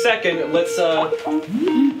 Just a second, let's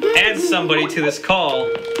add somebody to this call.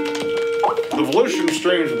 The Volition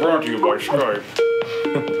stream is brought to you by Skype.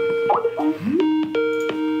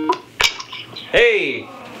 Hey,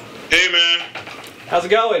 man. how's it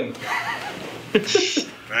going?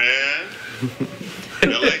 Man,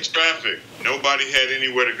 LA traffic. Nobody had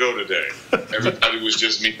anywhere to go today. Everybody was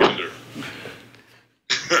just me under.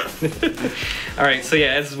 All right, so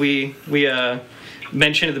yeah, as we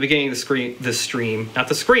mentioned at the beginning of the stream, not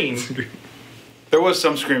the screen. There was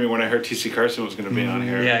some screaming when I heard TC Carson was going to be on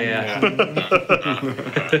here. Yeah.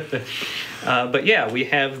 But yeah, we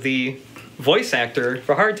have the voice actor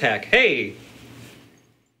for Hardtack. Hey.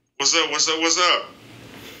 What's up?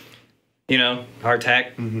 You know,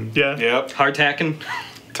 Hardtack. yeah. Yep. Hardtacking.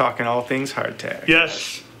 Talking all things Hardtack.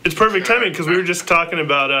 Yes. It's perfect timing because we were just talking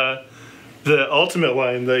about the ultimate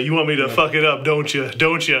line, the "You want me to fuck it up, don't you?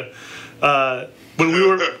 Don't you?" When we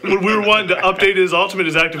were wanting to update his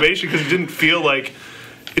activation because it didn't feel like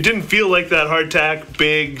that Hardtack,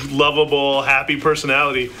 big, lovable, happy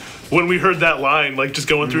personality. When we heard that line, just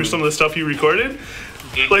going through some of the stuff he recorded,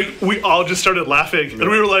 we all just started laughing, and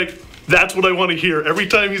we were like, "That's what I want to hear every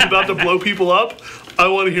time he's about to blow people up. I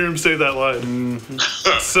want to hear him say that line."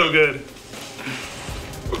 So good.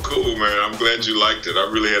 Well, cool, man. I'm glad you liked it. I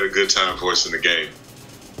really had a good time voicing the game.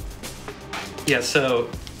 Yeah, so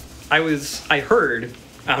I heard,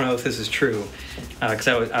 I don't know if this is true, because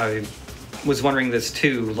I was wondering this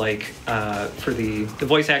too, for the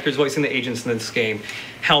voice actors voicing the agents in this game,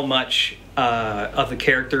 how much of the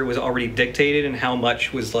character was already dictated and how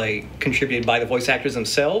much was contributed by the voice actors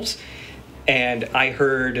themselves. And I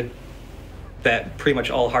heard that pretty much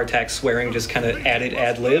all Hardtack swearing just kind of added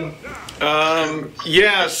ad-lib.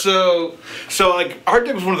 Yeah, so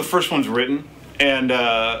Hardtack was one of the first ones written, and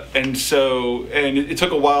it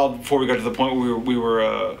took a while before we got to the point where we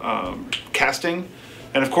were casting.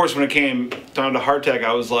 And of course, when it came down to Hardtack,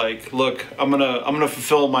 I was like, "Look, I'm gonna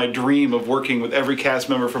fulfill my dream of working with every cast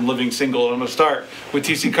member from Living Single. And I'm gonna start with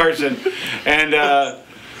TC Carson." And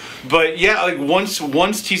but yeah, once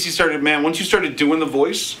TC started, once you started doing the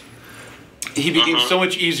voice, he became so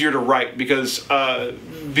much easier to write because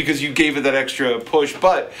you gave it that extra push.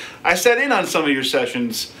 But I sat in on some of your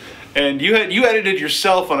sessions, and you edited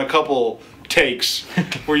yourself on a couple takes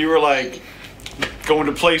where you were like, going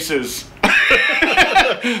to places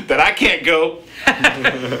that I can't go.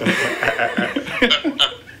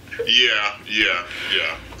 Yeah.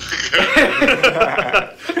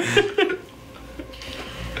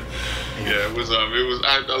 Yeah, it was.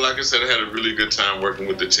 Like I said, I had a really good time working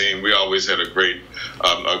with the team. We always had a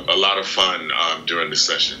lot of fun during the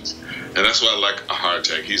sessions, and that's why I like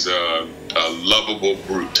Hardtack. He's a lovable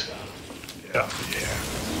brute. Yeah.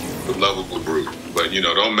 A lovable brute. But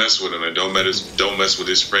don't mess with him, and don't mess with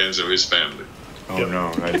his friends or his family. Oh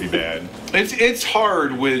no, that'd be bad. It's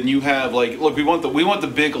hard when you have look, we want the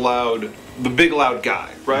big loud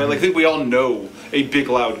guy, right? Like I think we all know a big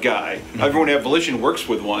loud guy. Everyone at Volition works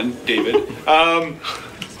with one, David. I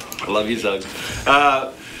love you, Zug.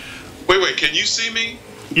 Wait, can you see me?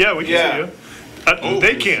 Yeah, we can see you.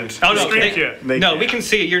 They can't. Oh, no, the stream can't. No, we can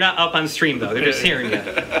see it. You're not up on stream, though. They're just hearing you.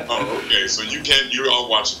 Oh, okay. So you're all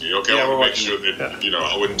watching me. Okay, Yeah, I we're want to make watching sure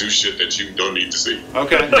that, I wouldn't do shit that you don't need to see.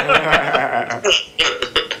 Okay.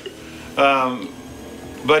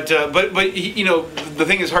 But the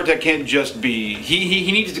thing is, Hardtack can't just be.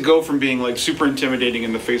 He needs to go from being super intimidating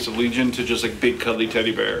in the face of Legion to just big cuddly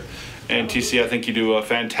teddy bear. And TC, I think you do a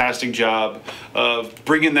fantastic job of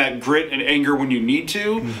bringing that grit and anger when you need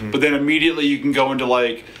to, but then immediately you can go into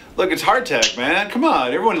look, it's Hardtack, man. Come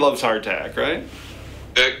on, everyone loves Hardtack, right?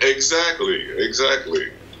 Exactly.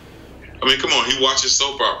 I mean, come on. He watches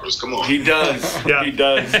soap operas. Come on. He does. Yeah. He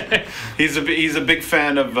does. He's a big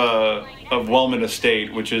fan of Wellman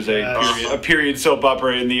Estate, which is a period soap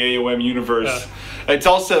opera in the AOM universe. It's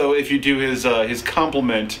also, if you do his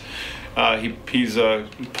compliment, he's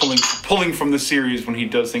pulling from the series when he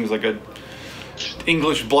does things like a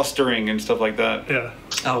English blustering and stuff like that. Yeah.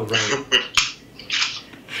 Oh, right.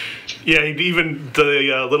 Yeah, even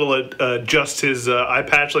the little adjust his eye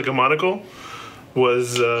patch like a monocle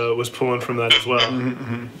was pulling from that as well.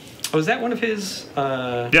 Oh, is that one of his?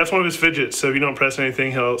 Yeah, it's one of his fidgets. So if you don't press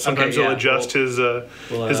anything, he'll adjust his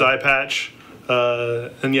eye patch.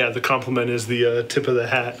 And yeah, the compliment is the tip of the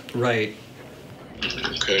hat. Right.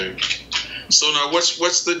 Okay. So now,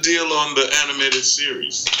 what's the deal on the animated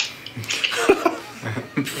series?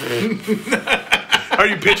 Are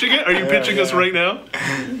you pitching it? Are you pitching us right now?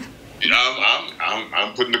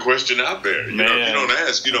 I'm putting the question out there. You don't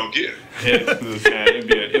ask, you don't get.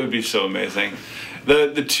 It would be so amazing.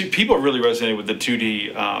 The two people really resonated with the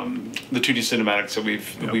 2D cinematics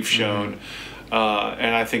that we've shown,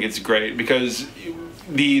 and I think it's great because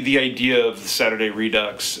the idea of the Saturday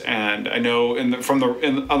Redux, and I know on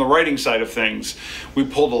the writing side of things, we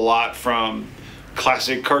pulled a lot from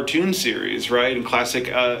classic cartoon series, right, and classic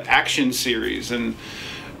action series, and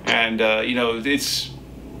it's.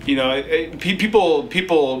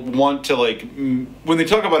 People want to when they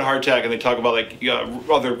talk about Hardtack and they talk about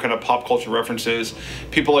other kind of pop culture references,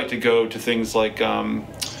 people like to go to things like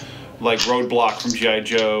Roadblock from G.I.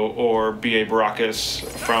 Joe or B.A. Baracus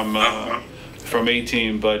from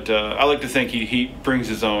A-Team, but I like to think he brings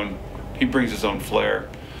his own flair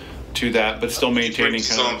to that, but still maintaining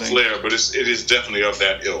kind of thing. Flair, but it is definitely of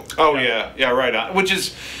that ilk. Oh yeah, right on. Which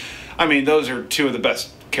is, I mean, those are two of the best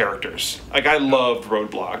characters. I loved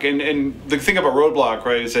Roadblock, and the thing about Roadblock,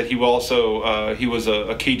 right, is that he also he was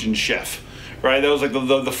a Cajun chef, right? That was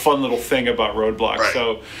the fun little thing about Roadblock. Right.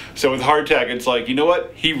 So with Hardtack, it's you know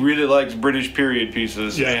what? He really likes British period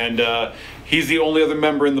pieces, and he's the only other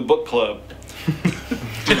member in the book club.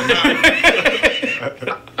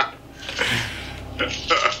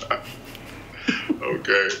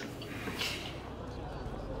 Okay.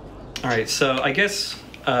 All right. So I guess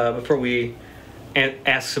before we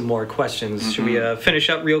ask some more questions, should we finish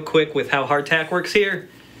up real quick with how Hardtack works here?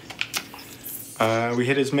 We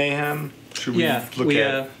hit his mayhem. Should we look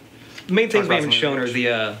at? The main things we haven't shown are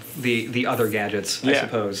the other gadgets, I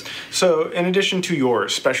suppose. So in addition to your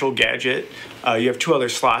special gadget, you have two other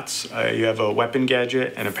slots. You have a weapon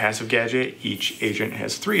gadget and a passive gadget. Each agent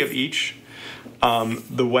has 3 of each.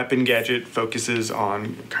 The weapon gadget focuses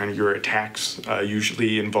on kind of your attacks,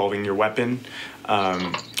 usually involving your weapon.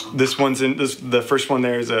 The first one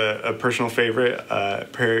there is a personal favorite.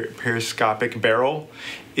 Periscopic barrel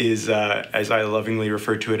is, as I lovingly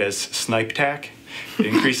refer to it as, snipe tack. It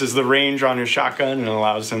increases the range on your shotgun and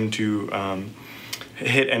allows him to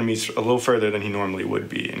hit enemies a little further than he normally would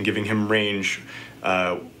be, and giving him range,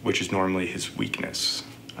 which is normally his weakness.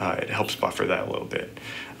 It helps buffer that a little bit.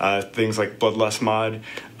 Things like Bloodlust mod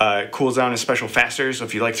cools down his special faster, so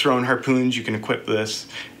if you like throwing harpoons, you can equip this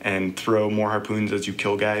and throw more harpoons as you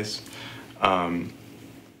kill guys. And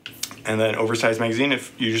then oversized magazine,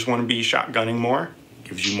 if you just want to be shotgunning more,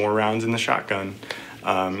 gives you more rounds in the shotgun.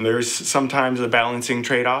 There's sometimes a balancing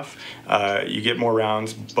trade-off. You get more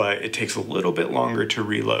rounds, but it takes a little bit longer to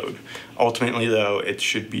reload. Ultimately, though,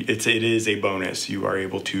 it is a bonus. You are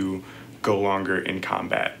able to go longer in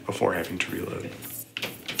combat before having to reload.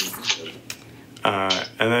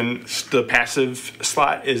 And then the passive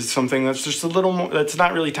slot is something that's just a little more, that's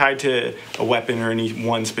not really tied to a weapon or any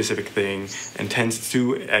one specific thing, and tends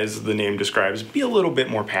to, as the name describes, be a little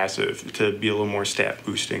bit more passive, to be a little more stat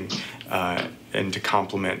boosting, and to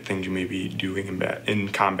complement things you may be doing in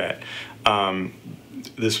combat.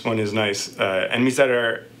 This one is nice. Enemies that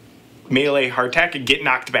are melee hardtack get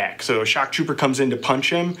knocked back. So a shock trooper comes in to punch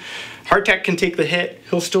him. Hardtack can take the hit.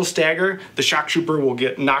 He'll still stagger. The shock trooper will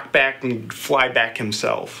get knocked back and fly back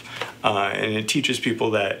himself. And it teaches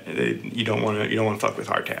people that you don't want to fuck with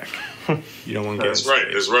hardtack. You don't want to get. That's right.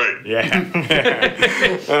 That's right. Yeah.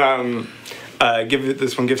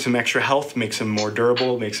 This one gives him extra health, makes him more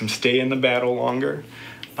durable, makes him stay in the battle longer.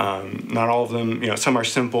 Not all of them, some are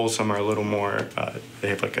simple, some are a little more, they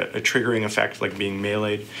have like a triggering effect, like being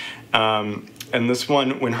meleeed. And this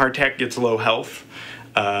one, when Hardtack gets low health,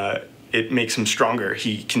 it makes him stronger.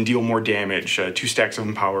 He can deal more damage. 2 stacks of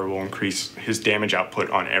Empower will increase his damage output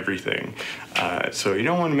on everything. So you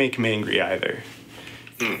don't want to make him angry either.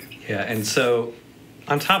 Yeah, and so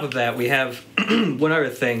on top of that, we have one other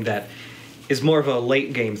thing that is more of a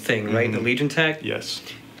late game thing, right? The Legion Tech? Yes.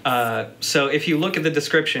 So if you look at the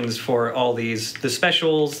descriptions for all these, the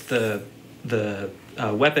specials, the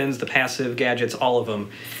weapons, the passive gadgets, all of them,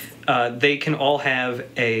 they can all have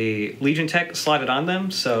a Legion Tech slotted on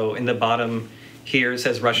them. So in the bottom here it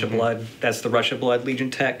says Rush of Blood. That's the Rush of Blood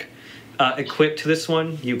Legion Tech. Equipped to this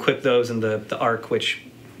one, you equip those in the Arc, which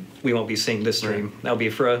we won't be seeing this stream. Right. That'll be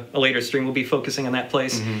for a later stream. We'll be focusing on that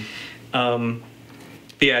place.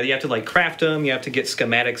 But yeah, you have to like craft them. You have to get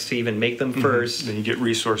schematics to even make them first. Then you get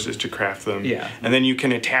resources to craft them. Yeah. And then you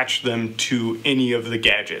can attach them to any of the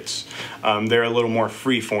gadgets. They're a little more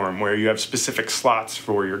free form, where you have specific slots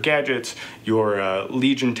for your gadgets. Your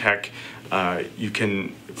Legion Tech, you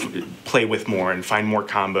can play with more and find more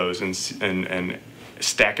combos and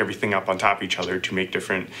stack everything up on top of each other to make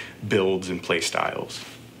different builds and play styles.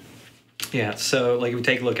 Yeah, so like if we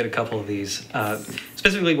take a look at a couple of these,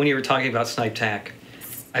 specifically when you were talking about Snipe Tack,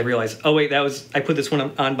 I realized, oh wait, I put this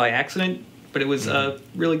one on by accident, but it was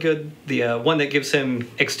really good. The one that gives him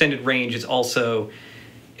extended range is also,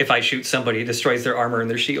 if I shoot somebody, it destroys their armor and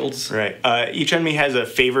their shields. Right. Each enemy has a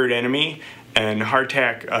favored enemy, and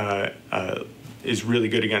Hardtack is really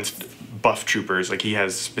good against buff troopers. Like, he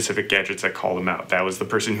has specific gadgets that call them out. That was the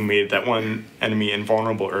person who made that one enemy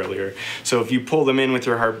invulnerable earlier. So if you pull them in with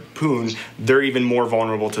your harpoon, they're even more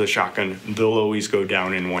vulnerable to the shotgun. They'll always go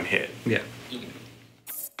down in one hit. Yeah.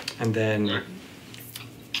 And then,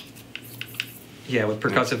 yeah, with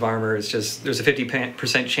percussive armor, it's just there's a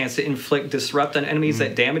 50% chance to inflict disrupt on enemies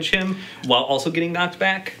that damage him while also getting knocked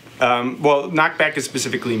back. Well, knockback is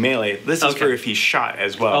specifically melee. This is for if he's shot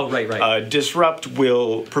as well. Oh, right. Disrupt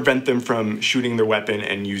will prevent them from shooting their weapon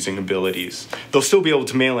and using abilities. They'll still be able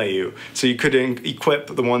to melee you. So you could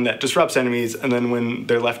equip the one that disrupts enemies, and then when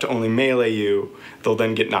they're left to only melee you, they'll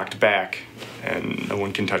then get knocked back, and no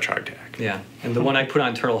one can touch Hardtack. Yeah, and the one I put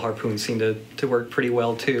on Turtle Harpoon seemed to work pretty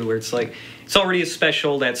well too, where it's like, it's already a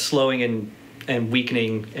special that's slowing and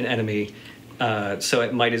weakening an enemy, so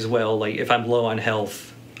it might as well, like, if I'm low on health,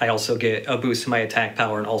 I also get a boost to my attack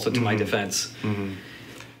power and also to my defense.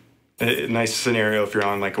 A nice scenario if you're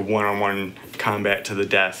on like a one-on-one combat to the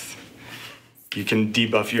death. You can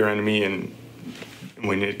debuff your enemy, and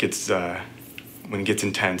when it gets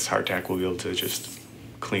intense, Hardtack will be able to just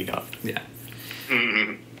clean up. Yeah.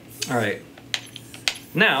 All right.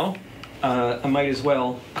 Now, I might as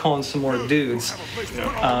well call in some more dudes.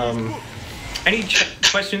 Any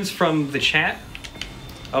questions from the chat?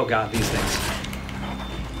 Oh God, these things.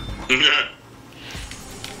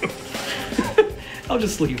 I'll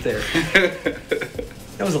just leave there.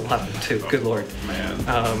 That was a lot of them too. Good Lord. Man.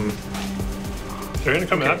 They're gonna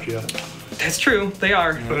come after you. That's true. They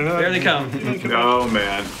are. There they come. Oh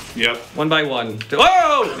man. Yep. One by one.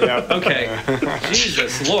 Whoa! Yep. Okay.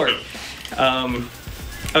 Jesus Lord.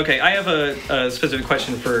 Okay, I have a specific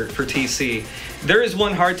question for TC. There is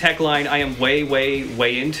one Hardtack line I am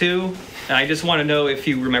way into, and I just want to know if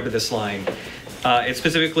you remember this line. It's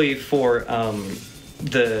specifically for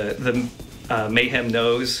the Mayhem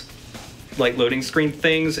nose, like loading screen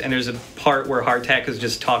things, and there's a part where Hardtack is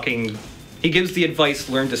just talking. He gives the advice,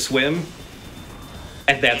 learn to swim,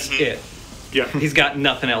 and that's it. Yeah. He's got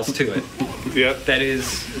nothing else to it. Yeah. That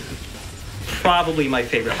is probably my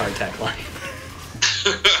favorite Hardtack line.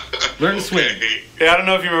 Learn to swim. Yeah, I don't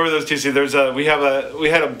know if you remember those, TC. We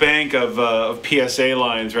had a bank of PSA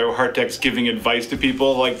lines, right, where Hardtack's giving advice to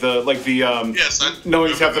people, like the Yes, I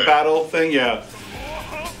knowing's half the that. battle thing. Yeah,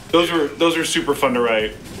 those were super fun to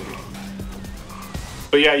write.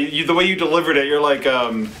 But yeah, the way you delivered it, you're like,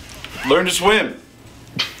 learn to swim.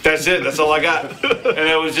 That's it. That's all I got. And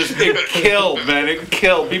it killed, man. It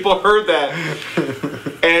killed. People heard that,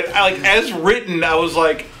 and as written, I was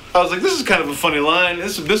like, this is kind of a funny line.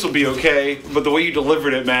 This will be okay. But the way you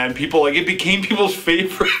delivered it, man, people it became people's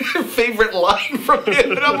favorite line from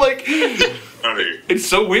him. And I'm like, Funny. it's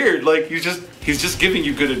so weird. Like he's just giving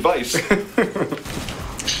you good advice.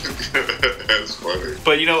 That's funny.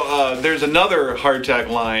 But there's another Hardtack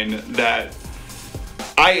line that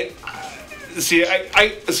I see.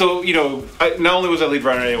 Not only was I lead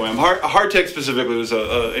writer anyway, Hardtack specifically was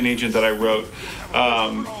an agent that I wrote.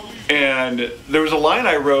 And there was a line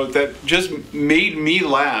I wrote that just made me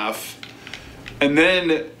laugh. And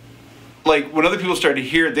then, when other people started to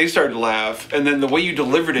hear it, they started to laugh. And then the way you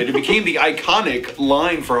delivered it, it became the iconic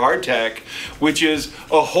line for Hardtack, which is,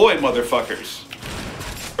 "Ahoy, motherfuckers."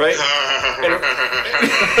 Right?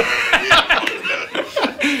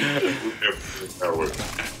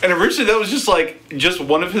 And originally that was just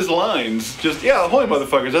one of his lines. Just, yeah, "Ahoy,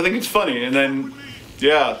 motherfuckers." I think it's funny. And then,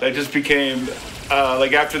 yeah, that just became...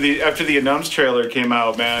 after the announce trailer came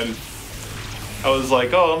out, man, I was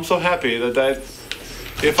like, oh, I'm so happy that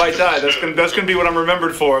if I die, that's gonna be what I'm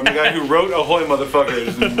remembered for. I'm the guy who wrote "Ahoy,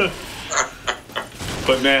 motherfuckers."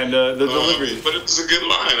 But man, the delivery. But it's a good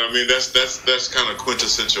line. I mean, that's kind of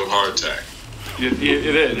quintessential Hardtack. It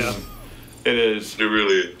is. Yeah. It is. It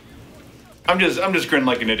really is. I'm just grinning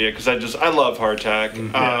like an idiot because I love Hardtack.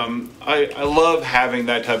 I love having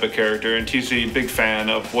that type of character, and TC, big fan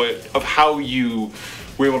of how you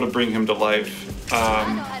were able to bring him to life.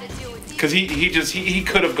 Because he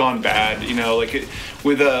could have gone bad,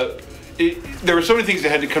 there were so many things that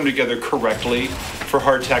had to come together correctly for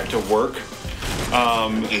Hardtack to work.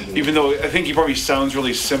 Even though I think he probably sounds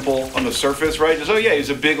really simple on the surface, right? Just, oh yeah, he's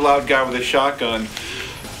a big loud guy with a shotgun,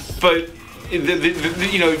 but.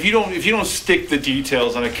 If you don't stick the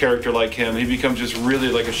details on a character like him, he becomes just really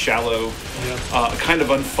like a shallow, kind of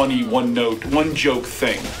unfunny one joke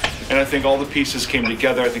thing. And I think all the pieces came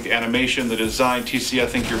together. I think the animation, the design, TC. I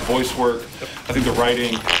think your voice work. I think the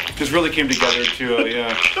writing just really came together to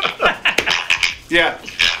yeah,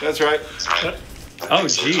 that's right. Oh,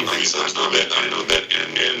 geez. I know that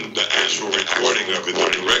in the actual recording of it,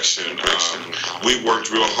 the direction, we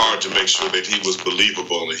worked real hard to make sure that he was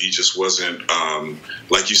believable and he just wasn't,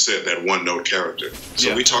 like you said, that one-note character.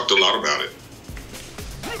 So we talked a lot about it.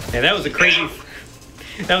 Yeah, that was a crazy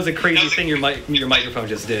thing your microphone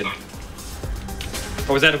just did.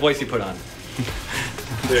 Or was that a voice you put on?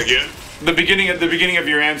 Say again? The beginning of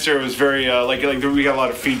your answer was very like we got a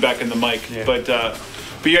lot of feedback in the mic,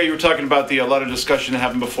 but yeah, you were talking about a lot of discussion that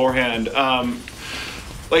happened beforehand.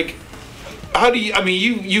 How do you? I mean,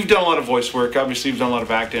 you've done a lot of voice work. Obviously, you've done a lot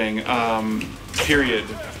of acting. Period.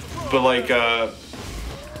 But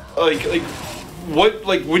what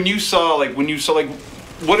when you saw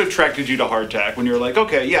what attracted you to Hardtack when you were like,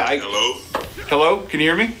 okay, yeah, hello, can you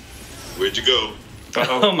hear me? Where'd you go?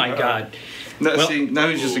 Uh-oh. Oh my God. No, see, now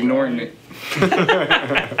he's just ignoring me.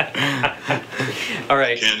 All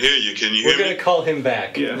right. Can't hear you. Can you hear me? We're gonna call him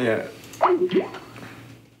back. Yeah.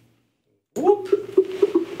 Whoop.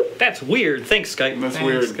 That's weird. Thanks, Skype. That's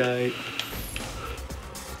weird. Skype.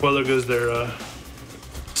 Well, there goes their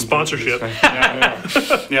sponsorship.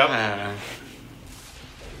 Yeah.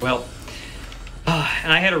 Well,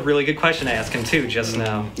 and I had a really good question to ask him too just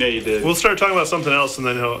now. Yeah, you did. We'll start talking about something else, and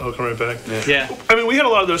then he'll come right back. Yeah. I mean, we had a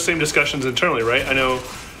lot of those same discussions internally, right? I know,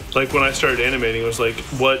 when I started animating, it was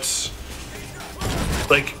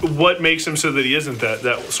what makes him so that he isn't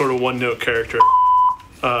that sort of one-note character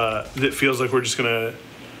that feels like we're just gonna,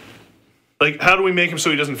 how do we make him so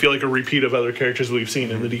he doesn't feel like a repeat of other characters that we've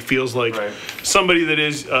seen, and that he feels like somebody that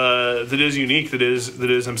is unique, that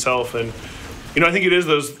is himself, and I think it is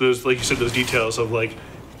those like you said, those details of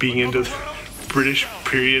being into British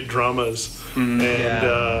period dramas, and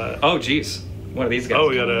oh geez. One of these guys. Oh,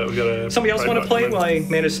 we gotta. Somebody else want to play while I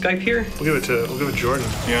manage Skype here? We'll give it Jordan.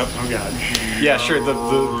 Yep. Oh God. Yeah, sure. The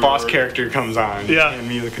boss character comes on. Yeah. And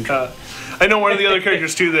me the control. I know one of the other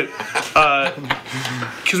characters too that,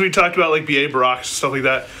 because we talked about B.A. Baracks and stuff like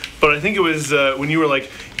that. But I think it was when you were like,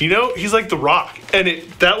 he's like The Rock, and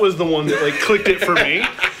that was the one that clicked it for me,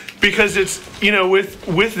 because it's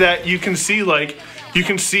with that you can see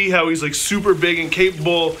how he's super big and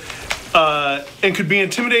capable, and could be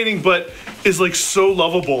intimidating, but is so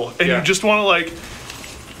lovable, and you just want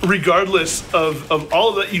to regardless of all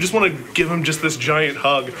of that, you just want to give him just this giant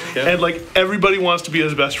hug. Yeah. And like everybody wants to be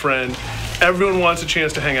his best friend. Everyone wants a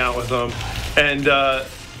chance to hang out with him. And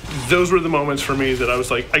those were the moments for me that I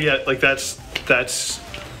was like, that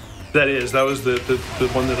was the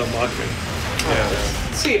one that unlocked me. Yeah.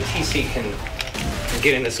 Let's see if TC can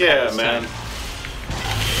get in this. Yeah, man.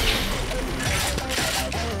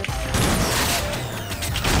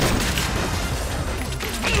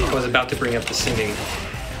 I was about to bring up the singing.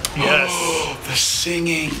 Yes. The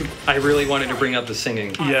singing. I really wanted to bring up the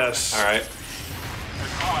singing. Yes. All right.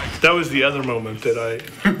 That was the other moment that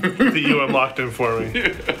that you unlocked him for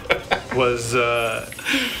me. Was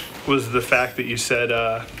the fact that you said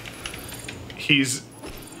he's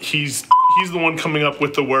the one coming up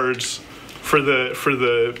with the words for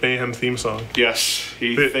the Mayhem theme song. Yes,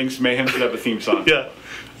 he thinks Mayhem should have a theme song. Yeah.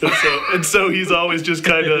 And so he's always just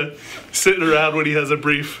kind of sitting around when he has a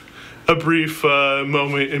brief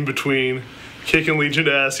moment in between kicking Legion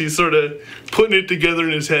ass. He's sort of putting it together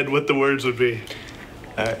in his head what the words would be.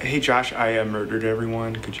 Hey Josh, I murdered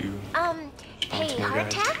everyone. Could you? Hey,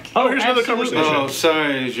 Hardtack? Oh, here's another conversation. Oh,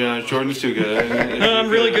 sorry, Josh. Jordan's too good. I'm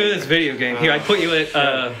really good at this video game. Here, I put you at.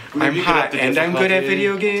 I'm hot and I'm good at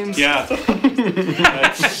video games. Yeah.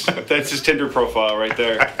 That's his Tinder profile right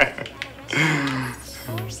there.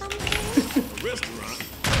 Restaurant?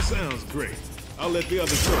 That sounds great. I'll let the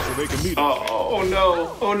others know so they can meet. Oh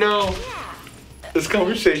no! Oh no! This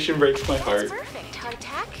conversation breaks my heart. That's perfect,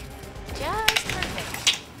 Hardtack. Just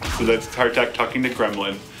perfect. So that's Hardtack talking to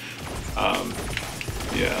Gremlin.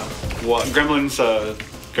 Yeah. Well, Gremlin's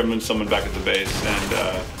someone back at the base, and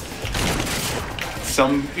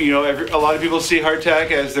a lot of people see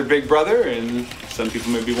Hardtack as their big brother, and some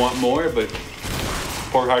people maybe want more, but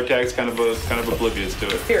poor Hardtack's kind of oblivious to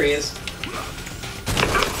it. Here he is.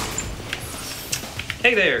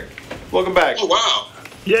 Hey there. Welcome back. Oh wow!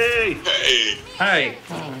 Yay! Hey, Hi.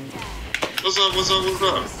 what's up?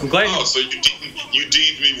 I'm glad. Oh, so you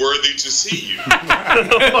deemed me worthy to see you. I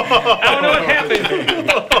don't know what happened.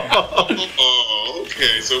 Oh,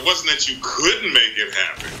 okay. So it wasn't that you couldn't make it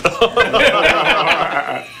happen.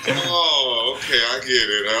 Oh, okay. I get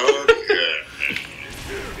it.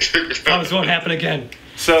 Okay. This won't happen again.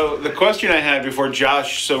 So the question I had before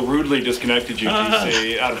Josh so rudely disconnected you,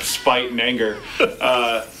 TC, out of spite and anger,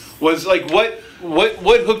 was like, what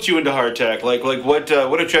hooked you into Hardtack? Like what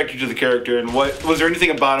attracted you to the character, and what was there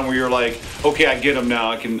anything about him where you're like, okay, I get him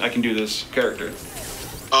now, I can do this character?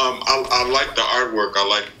 I like the artwork. I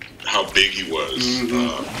like how big he was,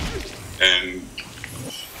 and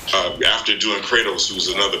after doing Kratos, who was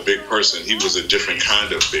another big person, he was a different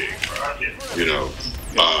kind of big, you know.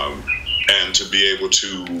 And to be able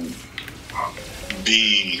to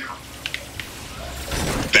be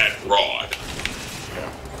that broad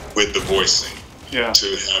with the voicing,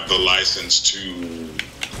 to have the license to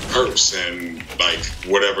curse and like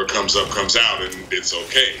whatever comes up comes out and it's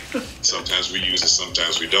okay. Sometimes we use it,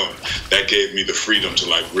 sometimes we don't. That gave me the freedom to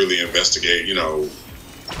like really investigate, you know,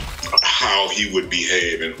 how he would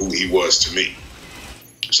behave and who he was to me.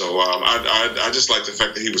 So I just like the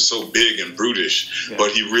fact that he was so big and brutish,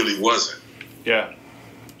 but he really wasn't. Yeah.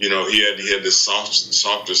 You know, he had this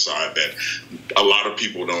softer side that a lot of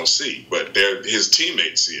people don't see, but his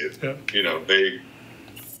teammates see it. Yeah. You know, they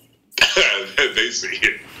see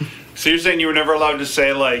it. So you're saying you were never allowed to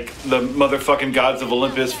say like the motherfucking gods of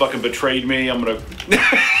Olympus fucking betrayed me? I'm gonna.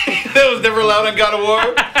 That was never allowed on God of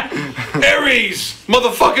War. Ares,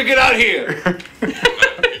 motherfucker, get out here!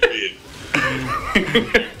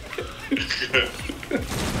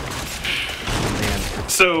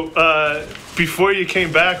 So before you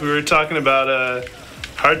came back, we were talking about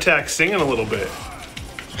Hardtack singing a little bit.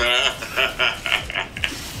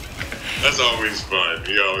 That's always fun.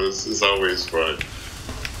 You know, it's always fun.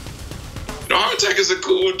 You know, Hardtack is a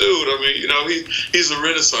cool dude. I mean, you know, he's a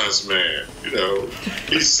Renaissance man. You know,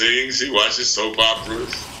 he sings, he watches soap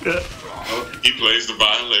operas. Yeah. He plays the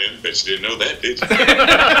violin. Bet you didn't know that, did you?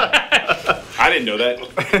 I didn't know that.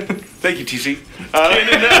 Thank you, TC.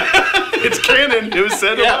 It's canon. It was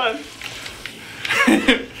said on.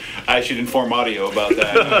 I should inform audio about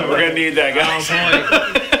that. We're gonna need that, guys.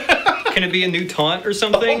 Can it be a new taunt or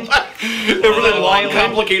something? A really long,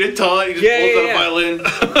 complicated taunt. He just pulls out a violin.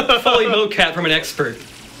 Fully mocap from an expert.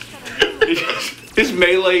 His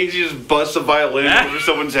melee, he just busts a violin over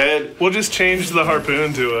someone's head. We'll just change the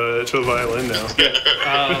harpoon to a violin now.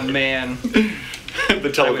 Oh man. The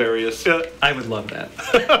Televarius. I would love that.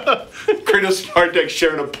 Kratos and Hardtack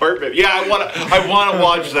share an apartment. Yeah, I want to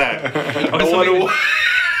watch that. I want to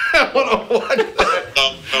watch that.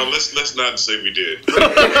 Let's not say we did.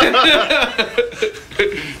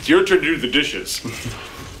 It's your turn to do the dishes.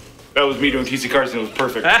 That was me doing TC Carson. It was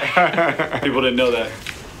perfect. People didn't know that.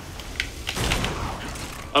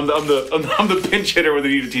 I'm the pinch hitter when they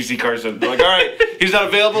need a TC Carson. They're like, all right, he's not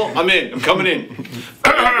available. I'm in. I'm coming in.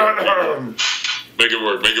 Make it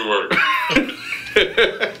work. Make it work.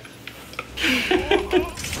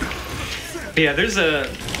 Yeah,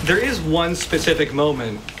 there is one specific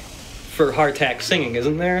moment for Hardtack singing,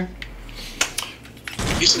 isn't there?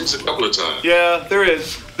 He sings a couple of times. Yeah, there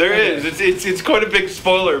is. There is. It's quite a big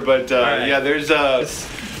spoiler, but right. yeah, there's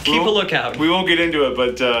keep a lookout. We won't get into it,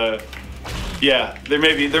 but yeah, there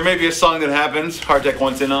may be a song that happens. Hardtack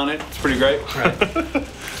wants in on it. It's pretty great. Right.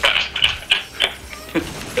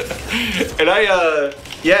 And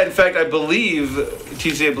yeah, in fact, I believe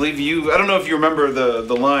TC, I believe you. I don't know if you remember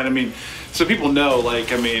the line. I mean, so people know.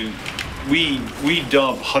 Like, I mean, we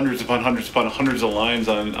dump hundreds upon hundreds upon hundreds of lines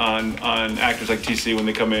on actors like TC when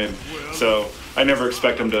they come in. So I never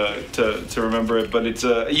expect them to remember it. But it's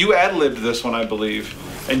you ad-libbed this one, I believe,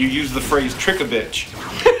 and you used the phrase "trick a bitch,"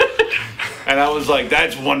 and I was like,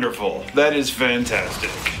 "That's wonderful. That is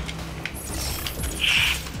fantastic."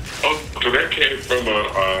 Oh, so that came from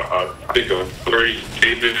I think a Larry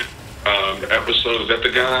David episode. Is that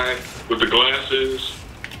the guy with the glasses?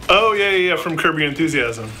 Oh yeah, from Curb Your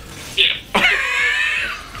Enthusiasm. Yeah.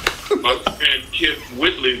 My friend Kip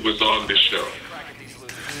Whitley was on the show,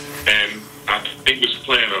 and I think he was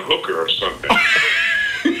playing a hooker or something.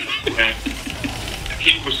 And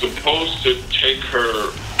he was supposed to take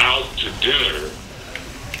her out to dinner,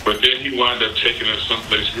 but then he wound up taking her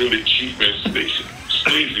someplace really cheap and sleazy.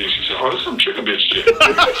 She said, "Oh, this is some trick a bitch shit."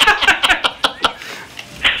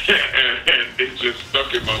 and it just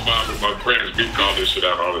stuck in my mind with my friends. We call this shit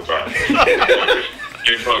out all the time.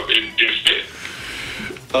 It fit.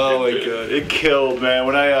 Oh my god, it killed, man.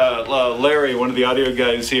 When Larry, one of the audio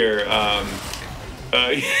guys here,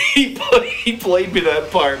 he played me that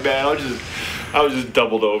part, man. I was just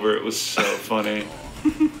doubled over. It was so funny.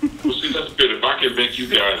 Well, see, that's good. If I can make you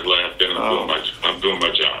guys laugh, then I'm doing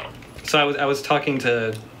my job. So I was talking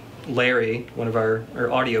to Larry, one of our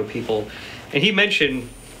audio people, and he mentioned,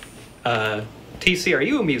 TC, are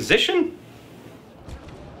you a musician?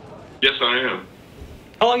 Yes, I am.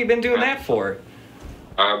 How long you been doing that for?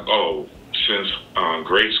 Since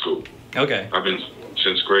grade school. Okay. I've been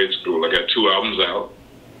since grade school. I got 2 albums out.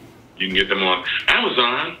 You can get them on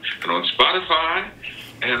Amazon and on Spotify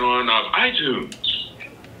and on iTunes.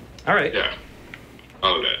 All right. Yeah.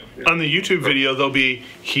 All of that. Yeah. On the YouTube video, they'll be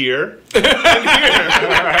here. I'll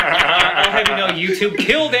have you know, YouTube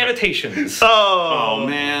killed annotations. Oh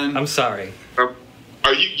man. I'm sorry. Are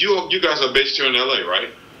you guys are based here in LA, right?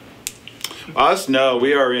 Us? No,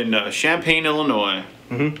 we are in Champaign, Illinois.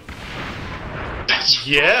 Mm-hmm. That's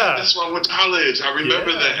right. That's why I went to college. I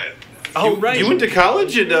remember that. Oh, right. You went to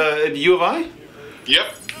college at U of I?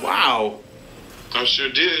 Yep. Wow. I sure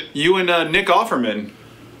did. You and Nick Offerman.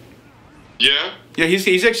 Yeah. Yeah,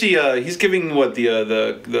 he's actually he's giving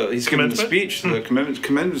he's giving the speech, the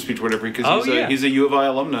commencement speech, whatever, because he's a U of I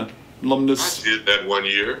alumnus. I did that 1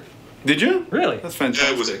 year. Did you? Really? That's fantastic.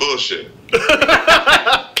 That was bullshit.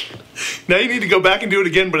 Now you need to go back and do it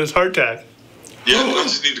again, but it's Hardtack. Yeah, I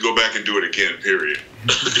just need to go back and do it again, period.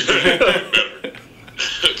 Do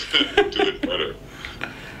it better.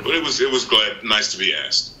 But it was nice to be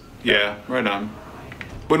asked. Yeah, right on.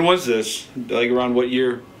 When was this? Like around what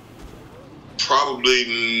year?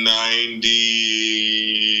 Probably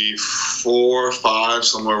 94, 5,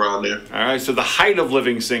 somewhere around there. All right, so the height of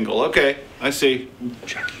Living Single. Okay, I see.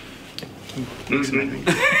 Mm-hmm.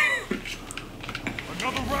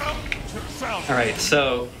 All right,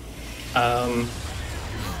 so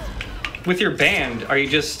with your band, are you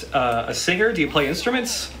just a singer? Do you play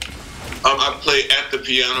instruments? I play at the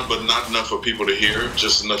piano, but not enough for people to hear.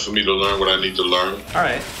 Just enough for me to learn what I need to learn. All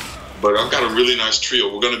right. But I've got a really nice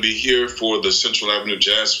trio. We're going to be here for the Central Avenue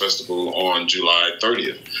Jazz Festival on July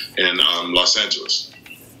 30th in Los Angeles.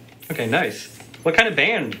 Okay, nice. What kind of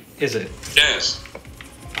band is it? Jazz.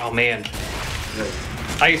 Oh, man.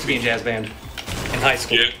 I used to be in jazz band in high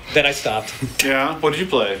school. Yeah. Then I stopped. Yeah? What did you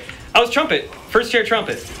play? I was trumpet. First year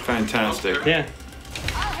trumpet. Fantastic. Yeah.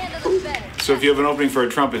 So if you have an opening for a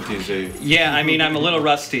trumpet, TC. Yeah, I mean, I'm a little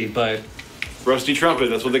rusty, but... Rusty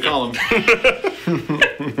Trumpet, that's what they call him.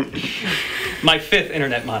 My 5th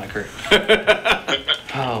internet moniker.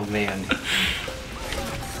 Oh, man.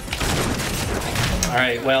 All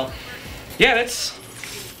right, well, yeah, that's...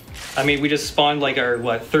 I mean, we just spawned like our,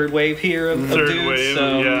 3rd wave here of dudes. Wave,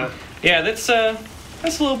 so, yeah. Yeah, that's a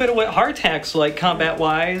little bit of what Hardtack's like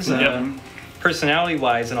combat-wise,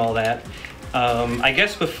 personality-wise, and all that. I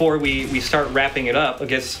guess before we start wrapping it up, I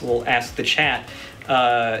guess we'll ask the chat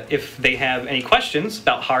if they have any questions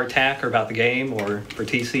about Hardtack or about the game or for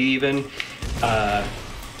TC even.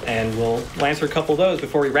 And we'll answer a couple of those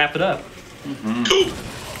before we wrap it up. Cool.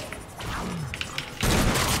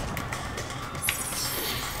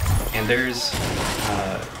 And there's...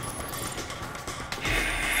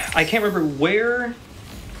 I can't remember where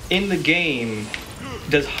in the game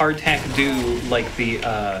does Hardtack do like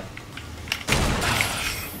the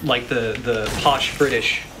posh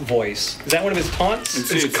British voice. Is that one of his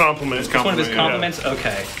taunts? It's a compliment. It's one of his compliments? Yeah.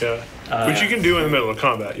 Okay. Yeah. Which you can do in the middle of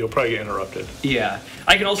combat. You'll probably get interrupted. Yeah.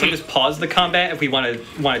 I can also just pause the combat if we want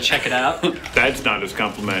to check it out. That's not his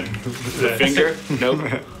compliment. The finger?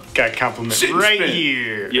 Nope. Got compliment right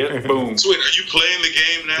here. Yep, boom. So wait, are you playing the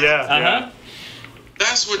game now? Yeah.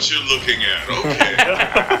 That's what you're looking at.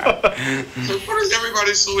 Okay. So what is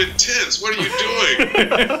everybody so intense? What are you doing?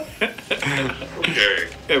 Okay.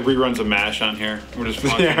 It reruns of MASH on here. We're just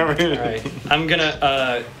watching. All right. I'm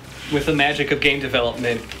gonna, with the magic of game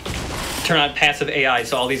development, turn on passive AI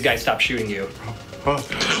so all these guys stop shooting you.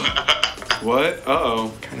 What?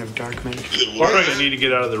 Uh-oh. Kind of dark magic. We're going to need to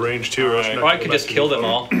get out of the range too. Or I could just kill them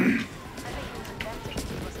all.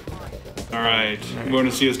 All right. We want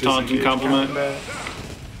to see his taunting compliment.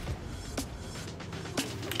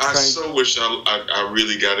 I so wish I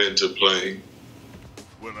really got into playing.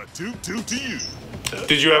 Well, a toot to you.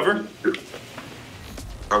 Did you ever?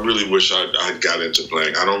 I really wish I got into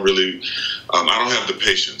playing. I don't really, I don't have the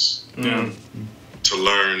patience to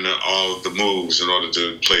learn all of the moves in order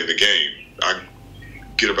to play the game. I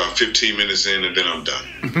get about 15 minutes in and then I'm done.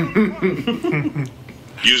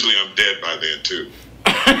 Usually I'm dead by then too.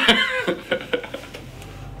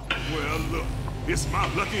 Well, look, it's my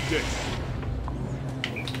lucky day.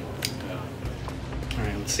 All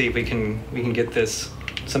right, let's see if we can get this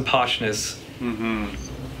some poshness.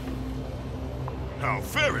 How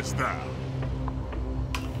fairest thou?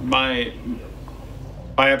 My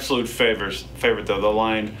absolute favorite though, the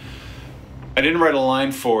line. I didn't write a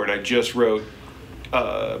line for it. I just wrote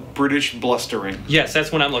British blustering. Yes,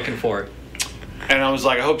 that's what I'm looking for. And I was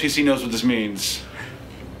like, I hope TC knows what this means.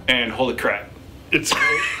 And holy crap. It's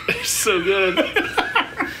so good. Now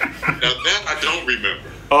that I don't remember.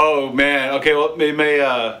 Oh man. Okay, well it may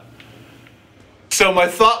so my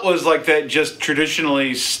thought was like that just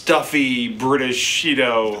traditionally stuffy British,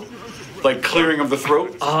 like clearing of the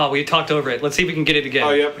throat. We talked over it. Let's see if we can get it again.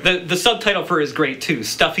 Oh, yep. The subtitle for it is great too.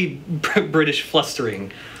 Stuffy British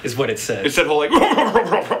flustering is what it says. It's that whole like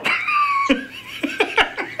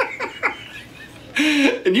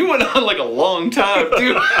and you went on like a long time,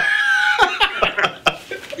 dude.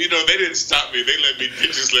 They didn't stop me. They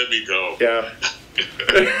just let me go. Yeah.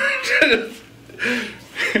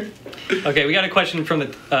 Okay, we got a question from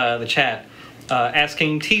the chat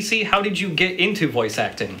asking, TC, how did you get into voice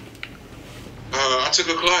acting? I took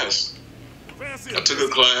a class. I took a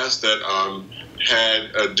class that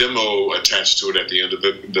had a demo attached to it at the end of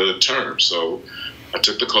the term. So I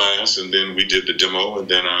took the class, and then we did the demo, and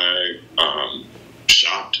then I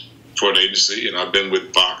shopped for an agency, and I've been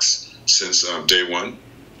with Fox since day one.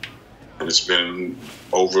 And it's been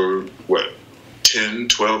over, 10,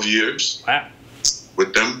 12 years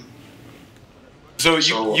with them. So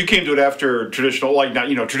you came to it after traditional,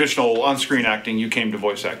 traditional on-screen acting, you came to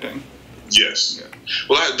voice acting. Yes. Yeah.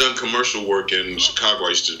 Well, I had done commercial work in Chicago. I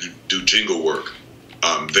used to do jingle work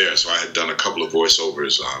there. So I had done a couple of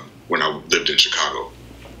voiceovers when I lived in Chicago.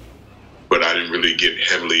 But I didn't really get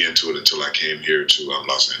heavily into it until I came here to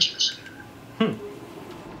Los Angeles.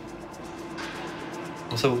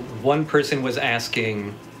 So one person was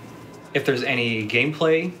asking if there's any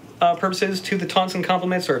gameplay purposes to the taunts and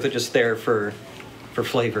compliments, or if they're just there for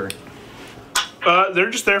flavor. They're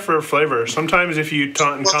just there for flavor. Sometimes if you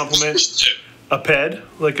taunt and compliment a ped,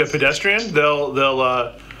 like a pedestrian, they'll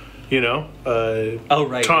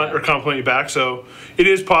taunt or compliment you back. So it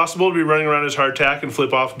is possible to be running around as Hardtack and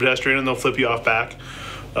flip off a pedestrian, and they'll flip you off back,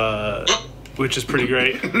 which is pretty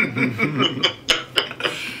great.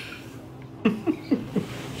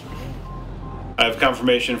 I have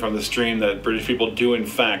confirmation from the stream that British people do in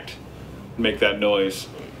fact make that noise.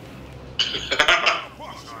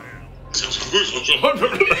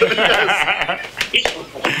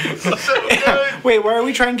 Wait, why are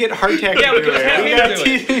we trying to get Hardtack? Yeah, we just have him do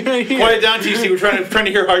it. Right here. Quiet down, TC. We're trying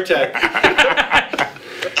to hear Hardtack.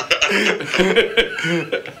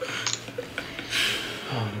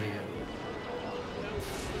 Oh man.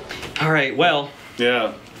 All right. Well. Yeah.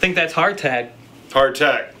 I think that's Hardtack.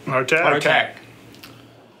 Hardtack. Hardtack.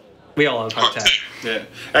 We all love Hardtack. Yeah.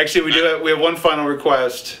 Actually, we have one final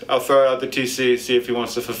request. I'll throw it out to TC, see if he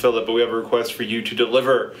wants to fulfill it. But we have a request for you to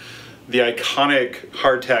deliver the iconic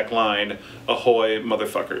Hardtack line, "Ahoy,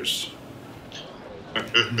 motherfuckers."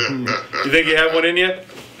 You think you have one in you?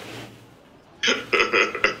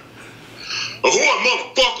 Ahoy,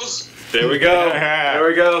 motherfuckers! There we go. There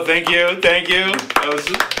we go. Thank you. Thank you. That was...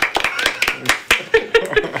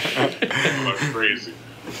 I'm crazy.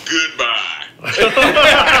 Goodbye.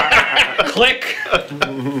 Click. Have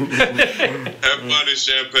fun in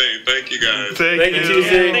Champagne. Thank you, guys. Thank you, TC.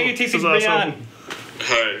 Yeah, thank you, TC, for being awesome. on.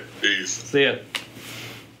 All right, peace. See ya.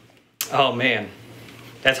 Oh man,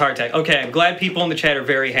 that's Hardtack. Okay, I'm glad people in the chat are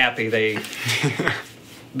very happy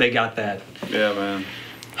they got that. Yeah, man.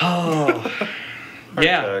 Oh,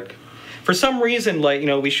 yeah. Hardtack. For some reason, like, you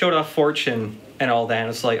know, we showed off Fortune and all that, and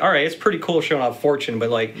it's like, all right, it's pretty cool showing off Fortune, but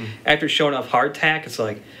like after showing off Hardtack, it's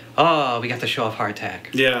like, oh, we got to show off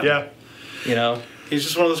Hardtack. Yeah. Yeah. You know, He's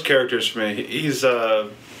just one of those characters for me. He's I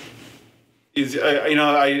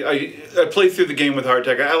played through the game with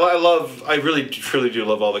Hardtack. I really truly do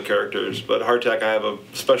love all the characters, but Hardtack I have a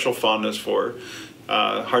special fondness for.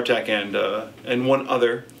 Hardtack and one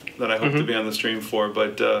other that I hope to be on the stream for.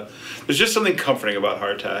 But there's just something comforting about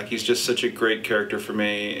Hardtack. He's just such a great character for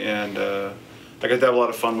me, and I got to have a lot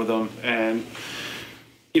of fun with him. And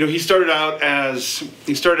you know, he started out as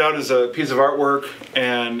a piece of artwork,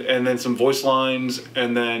 and then some voice lines,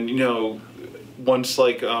 and then, you know, once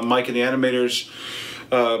like Mike and the animators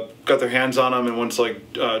got their hands on him, and once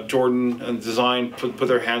like Jordan and design put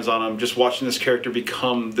their hands on him, just watching this character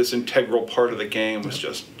become this integral part of the game was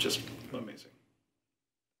just amazing.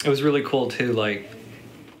 it was really cool too. Like,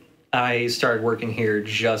 I started working here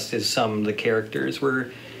just as some of the characters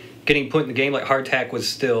were getting put in the game. Like Hardtack was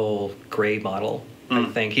still gray model. I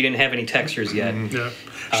think he didn't have any textures yet. Yeah.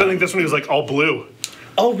 So I think that's when he was like all blue.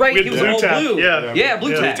 Oh right, We he had was all blue tack, blue. yeah.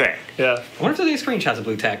 Blue Yeah. tack. Yeah. I wonder if there's any screenshots of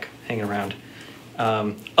blue tack hanging around.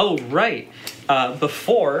 Oh right,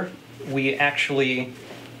 before we actually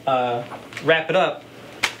wrap it up,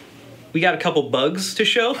 we got a couple bugs to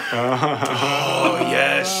show. Oh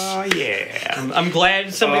yes. Oh yeah. I'm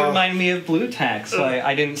glad somebody reminded me of blue tack, so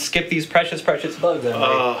I didn't skip these precious bugs.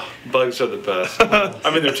 Bugs are the best.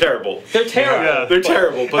 I mean, they're terrible. They're terrible. Yeah. They're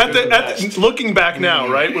terrible. But they're the best. Looking back now,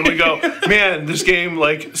 right, when we go, man, this game,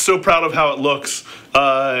 like, so proud of how it looks.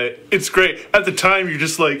 It's great. At the time, you're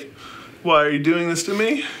just like, why are you doing this to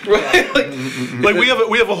me? Right? Like we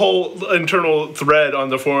have a whole internal thread on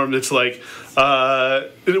the forum that's like,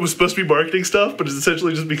 it was supposed to be marketing stuff, but it's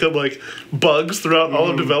essentially just become like bugs throughout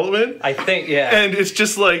all of development. I think, yeah. And it's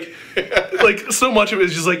just like so much of it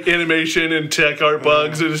is just like animation and tech art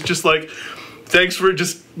bugs, and it's just like, thanks for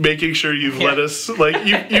just making sure you've let us, like,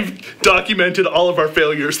 you've documented all of our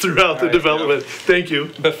failures throughout the development. Thank you.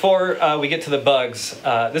 Before we get to the bugs,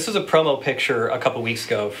 this was a promo picture a couple weeks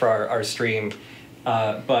ago for our stream,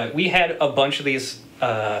 but we had a bunch of these,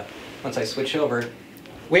 once I switch over,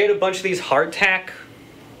 we had a bunch of these Hardtack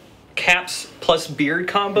caps plus beard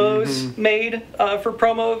combos made for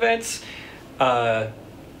promo events. I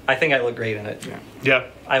think I look great in it. Yeah.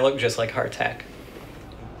 I look just like Hardtack.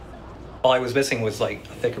 All I was missing was like a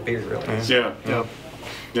thicker beard, really. Yeah.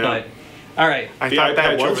 But all right, I The thought eye that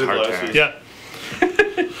patch was over the Hardtack. glasses. Yeah.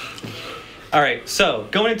 all right. So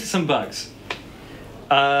going into some bugs.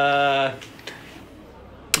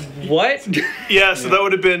 What? Yeah, so that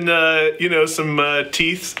would have been, some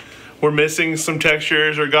teeth were missing, some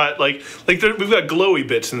textures, or got we've got glowy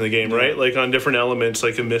bits in the game, right? Like on different elements,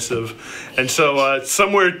 like emissive. And so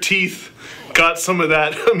somewhere teeth got some of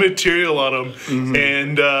that material on them.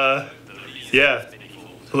 And yeah,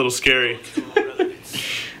 a little scary.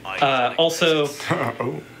 Also,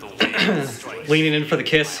 leaning in for the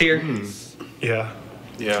kiss here. Yeah.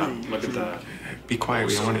 Yeah. Look at that. Be quiet.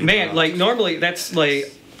 We don't want to. Man, like normally that's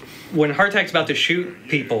like when Hardtack's about to shoot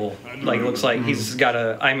people, like it looks like he's got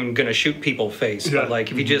a I'm gonna shoot people face. Yeah. But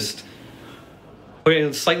like if you just put it in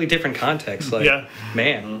a slightly different context, like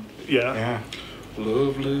man. Yeah. Yeah.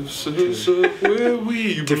 Love lives us up where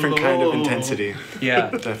we Different kind of belong. intensity. Yeah.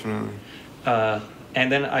 Definitely. And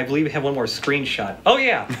then I believe we have one more screenshot. Oh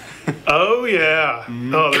yeah. Oh yeah.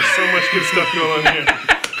 Oh, there's so much good stuff going on here.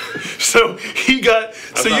 So he got.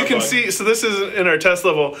 So you can see. So this is in our test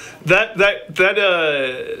level. That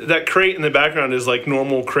crate in the background is like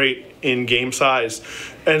normal crate in game size,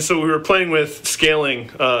 and so we were playing with scaling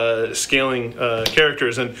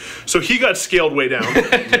characters, and so he got scaled way down.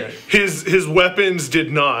 His weapons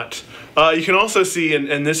did not. You can also see,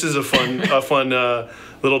 and this is a fun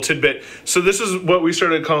little tidbit. So this is what we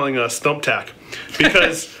started calling Stumptack,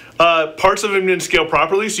 because parts of him didn't scale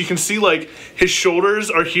properly. So you can see like his shoulders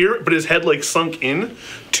are here, but his head like sunk in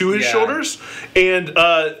to his shoulders. And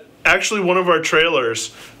actually, one of our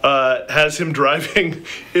trailers has him driving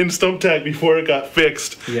in Stumptack before it got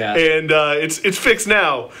fixed. Yeah. And it's fixed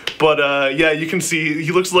now. But yeah, you can see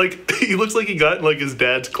he looks like he got in like his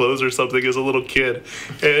dad's clothes or something as a little kid.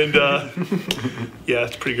 And yeah,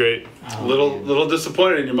 it's pretty great. Little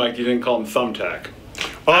disappointed in you, Mike. You didn't call him Thumbtack.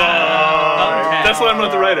 Oh, that's why I'm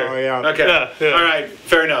not the writer. Oh, yeah. Okay. Yeah. All right.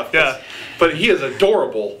 Fair enough. Yeah. But he is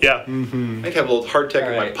adorable. Yeah. I'd have a little Hardtack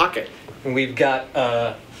in my right. pocket. And we've got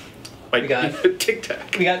Like We got- Tic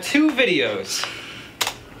Tac. we got 2 videos.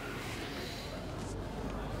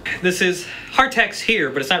 This is Hardtack's here,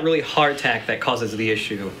 but it's not really Hardtack that causes the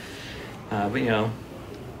issue. But you know,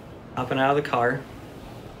 hopping out of the car.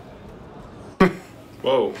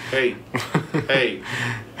 Whoa. Hey. Hey.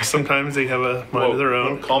 Sometimes they have a mind of their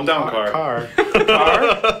own. Calm down, car. Car.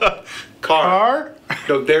 Car. Car?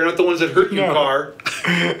 No, they're not the ones that hurt you, No. car.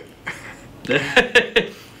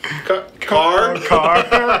 Car?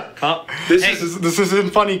 Oh, This hey, is. This isn't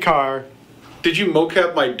funny, car. Did you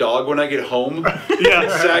mocap my dog when I get home? Yeah.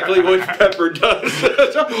 Exactly what Pepper does.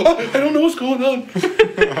 Oh, I don't know what's going on.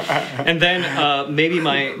 and then maybe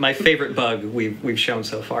my favorite bug we've shown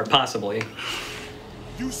so far, possibly.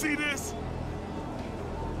 You see this?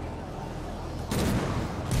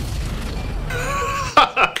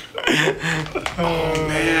 Oh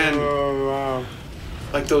man. Oh, wow.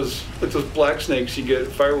 Like those black snakes you get at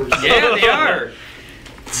fireworks. Yeah, they are.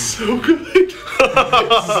 So good.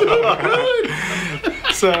 So good.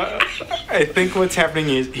 So, I think what's happening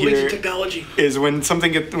is Amazing here technology. is when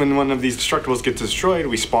one of these destructibles gets destroyed,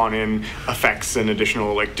 we spawn in effects and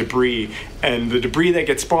additional like debris, and the debris that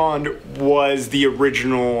gets spawned was the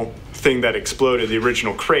original thing that exploded, the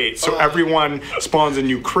original crate. So everyone spawns a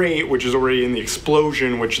new crate, which is already in the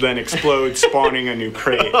explosion, which then explodes, spawning a new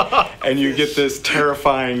crate, and you get this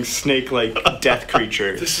terrifying snake-like death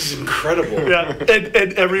creature. This is incredible. Yeah, and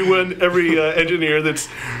every engineer that's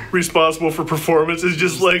responsible for performance is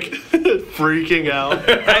just like freaking out.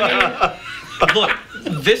 I mean, look,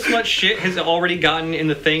 this much shit has already gotten in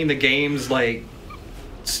the thing. The game's like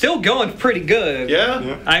still going pretty good.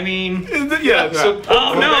 Yeah. I mean, Yeah, So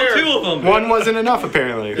oh no, there. 2 of them. One wasn't enough,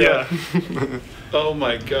 apparently. yeah. Oh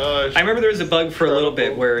my gosh. I remember there was a bug for a little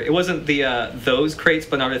bit where it wasn't the those crates,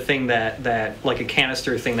 but another thing that like a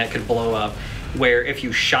canister thing that could blow up, where if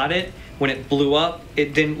you shot it, when it blew up,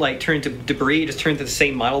 it didn't like turn to debris, it just turned to the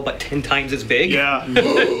same model but 10 times as big. Yeah.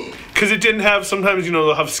 Because it didn't have, sometimes, you know,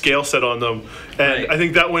 they'll have scale set on them. And Right. I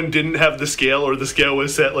think that one didn't have the scale, or the scale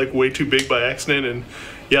was set like way too big by accident. And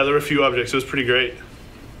yeah, there were a few objects. It was pretty great.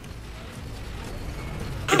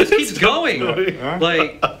 It just keeps going.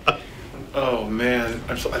 Like, Oh man.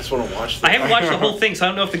 I just want to watch this. I haven't watched the whole thing, so I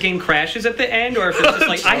don't know if the game crashes at the end or if it's just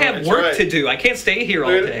like, I have That's work right. to do. I can't stay here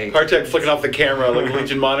all day. Hardtack flicking off the camera like a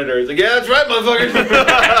Legion monitor. He's like, yeah, that's right,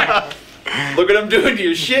 motherfuckers. Look what I'm doing to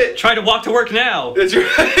your shit. Try to walk to work now. That's right.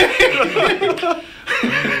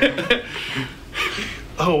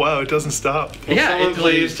 Oh, wow, it doesn't stop. Yeah, Someone it,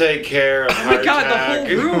 please take care of oh my god, the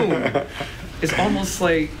Hardtack. whole room is almost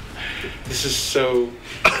like, This is so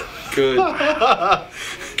good.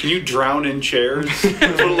 Can you drown in chairs?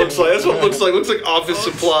 That's what it looks like. That's what it looks like. It looks like Office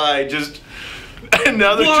Supply. Just And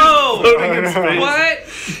now they're whoa! just floating in space. What?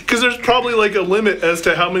 Because there's probably like a limit as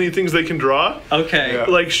to how many things they can draw. Okay. Yeah.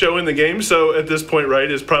 Like show in the game, so at this point, right,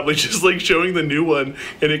 it's probably just like showing the new one,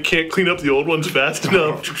 and it can't clean up the old ones fast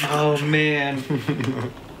enough. Oh man.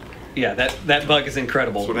 Yeah, that bug is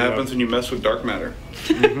incredible. that's what happens when you mess with dark matter.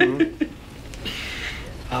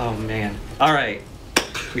 Oh man. All right.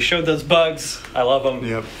 We showed those bugs. I love them.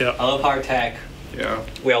 Yep. Yep. I love Hardtack. Yeah.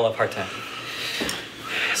 We all love Hardtack.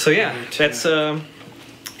 So yeah, that's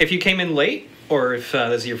if you came in late or if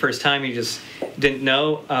this is your first time, you just didn't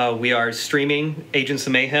know, we are streaming Agents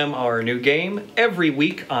of Mayhem, our new game, every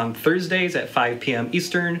week on Thursdays at 5 p.m.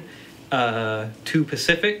 Eastern, 2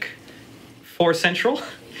 Pacific, 4 Central,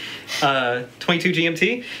 22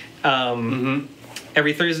 GMT.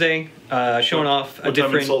 Every Thursday, showing off a What time in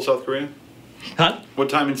different. Seoul, South Korea? Huh? What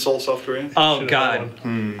time in Seoul, South Korea? Oh Should've God,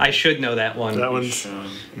 that I should know that one. That one's,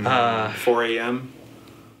 4 a.m.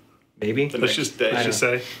 Maybe. The let's next just, day. let's just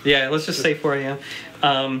say. Yeah, let's just say 4 a.m.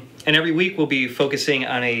 And every week we'll be focusing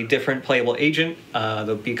on a different playable agent.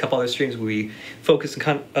 There'll be a couple other streams where we focus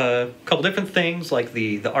on a couple different things like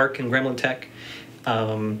the Arc and Gremlin Tech.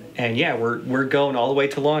 And yeah, we're going all the way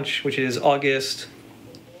to launch, which is August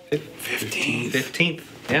 15th.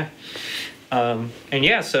 Yeah. And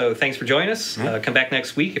yeah, so thanks for joining us. Come back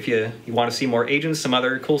next week if you want to see more agents, some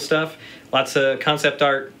other cool stuff. Lots of concept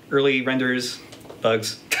art, early renders,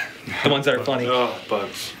 bugs. The ones that are funny. Oh,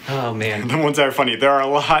 bugs. Oh, man. The ones that are funny. There are a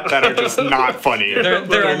lot that are just not funny.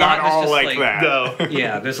 They're not all like that. No.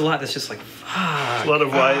 Yeah, there's a lot that's just like, fuck. A lot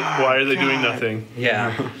of why are they doing nothing?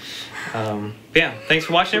 Yeah. Yeah, thanks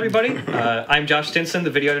for watching, everybody. I'm Josh Stinson,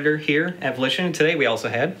 the video editor here at Volition. And today we also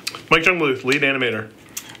had Mike Jungbluth, lead animator.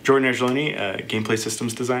 Jordan Aljouni, gameplay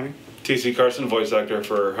systems designer. TC Carson, voice actor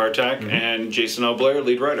for Hardtack, and Jason Blair,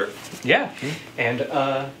 lead writer. Yeah,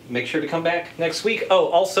 and make sure to come back next week. Oh,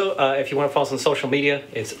 also, if you want to follow us on social media,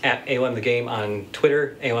 it's at AOM The Game on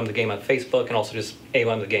Twitter, AOM The Game on Facebook, and also just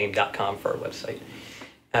AOMTheGame.com for our website.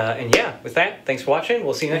 And yeah, with that, thanks for watching.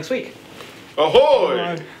 We'll see you next week.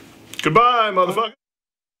 Ahoy! Goodbye, motherfucker.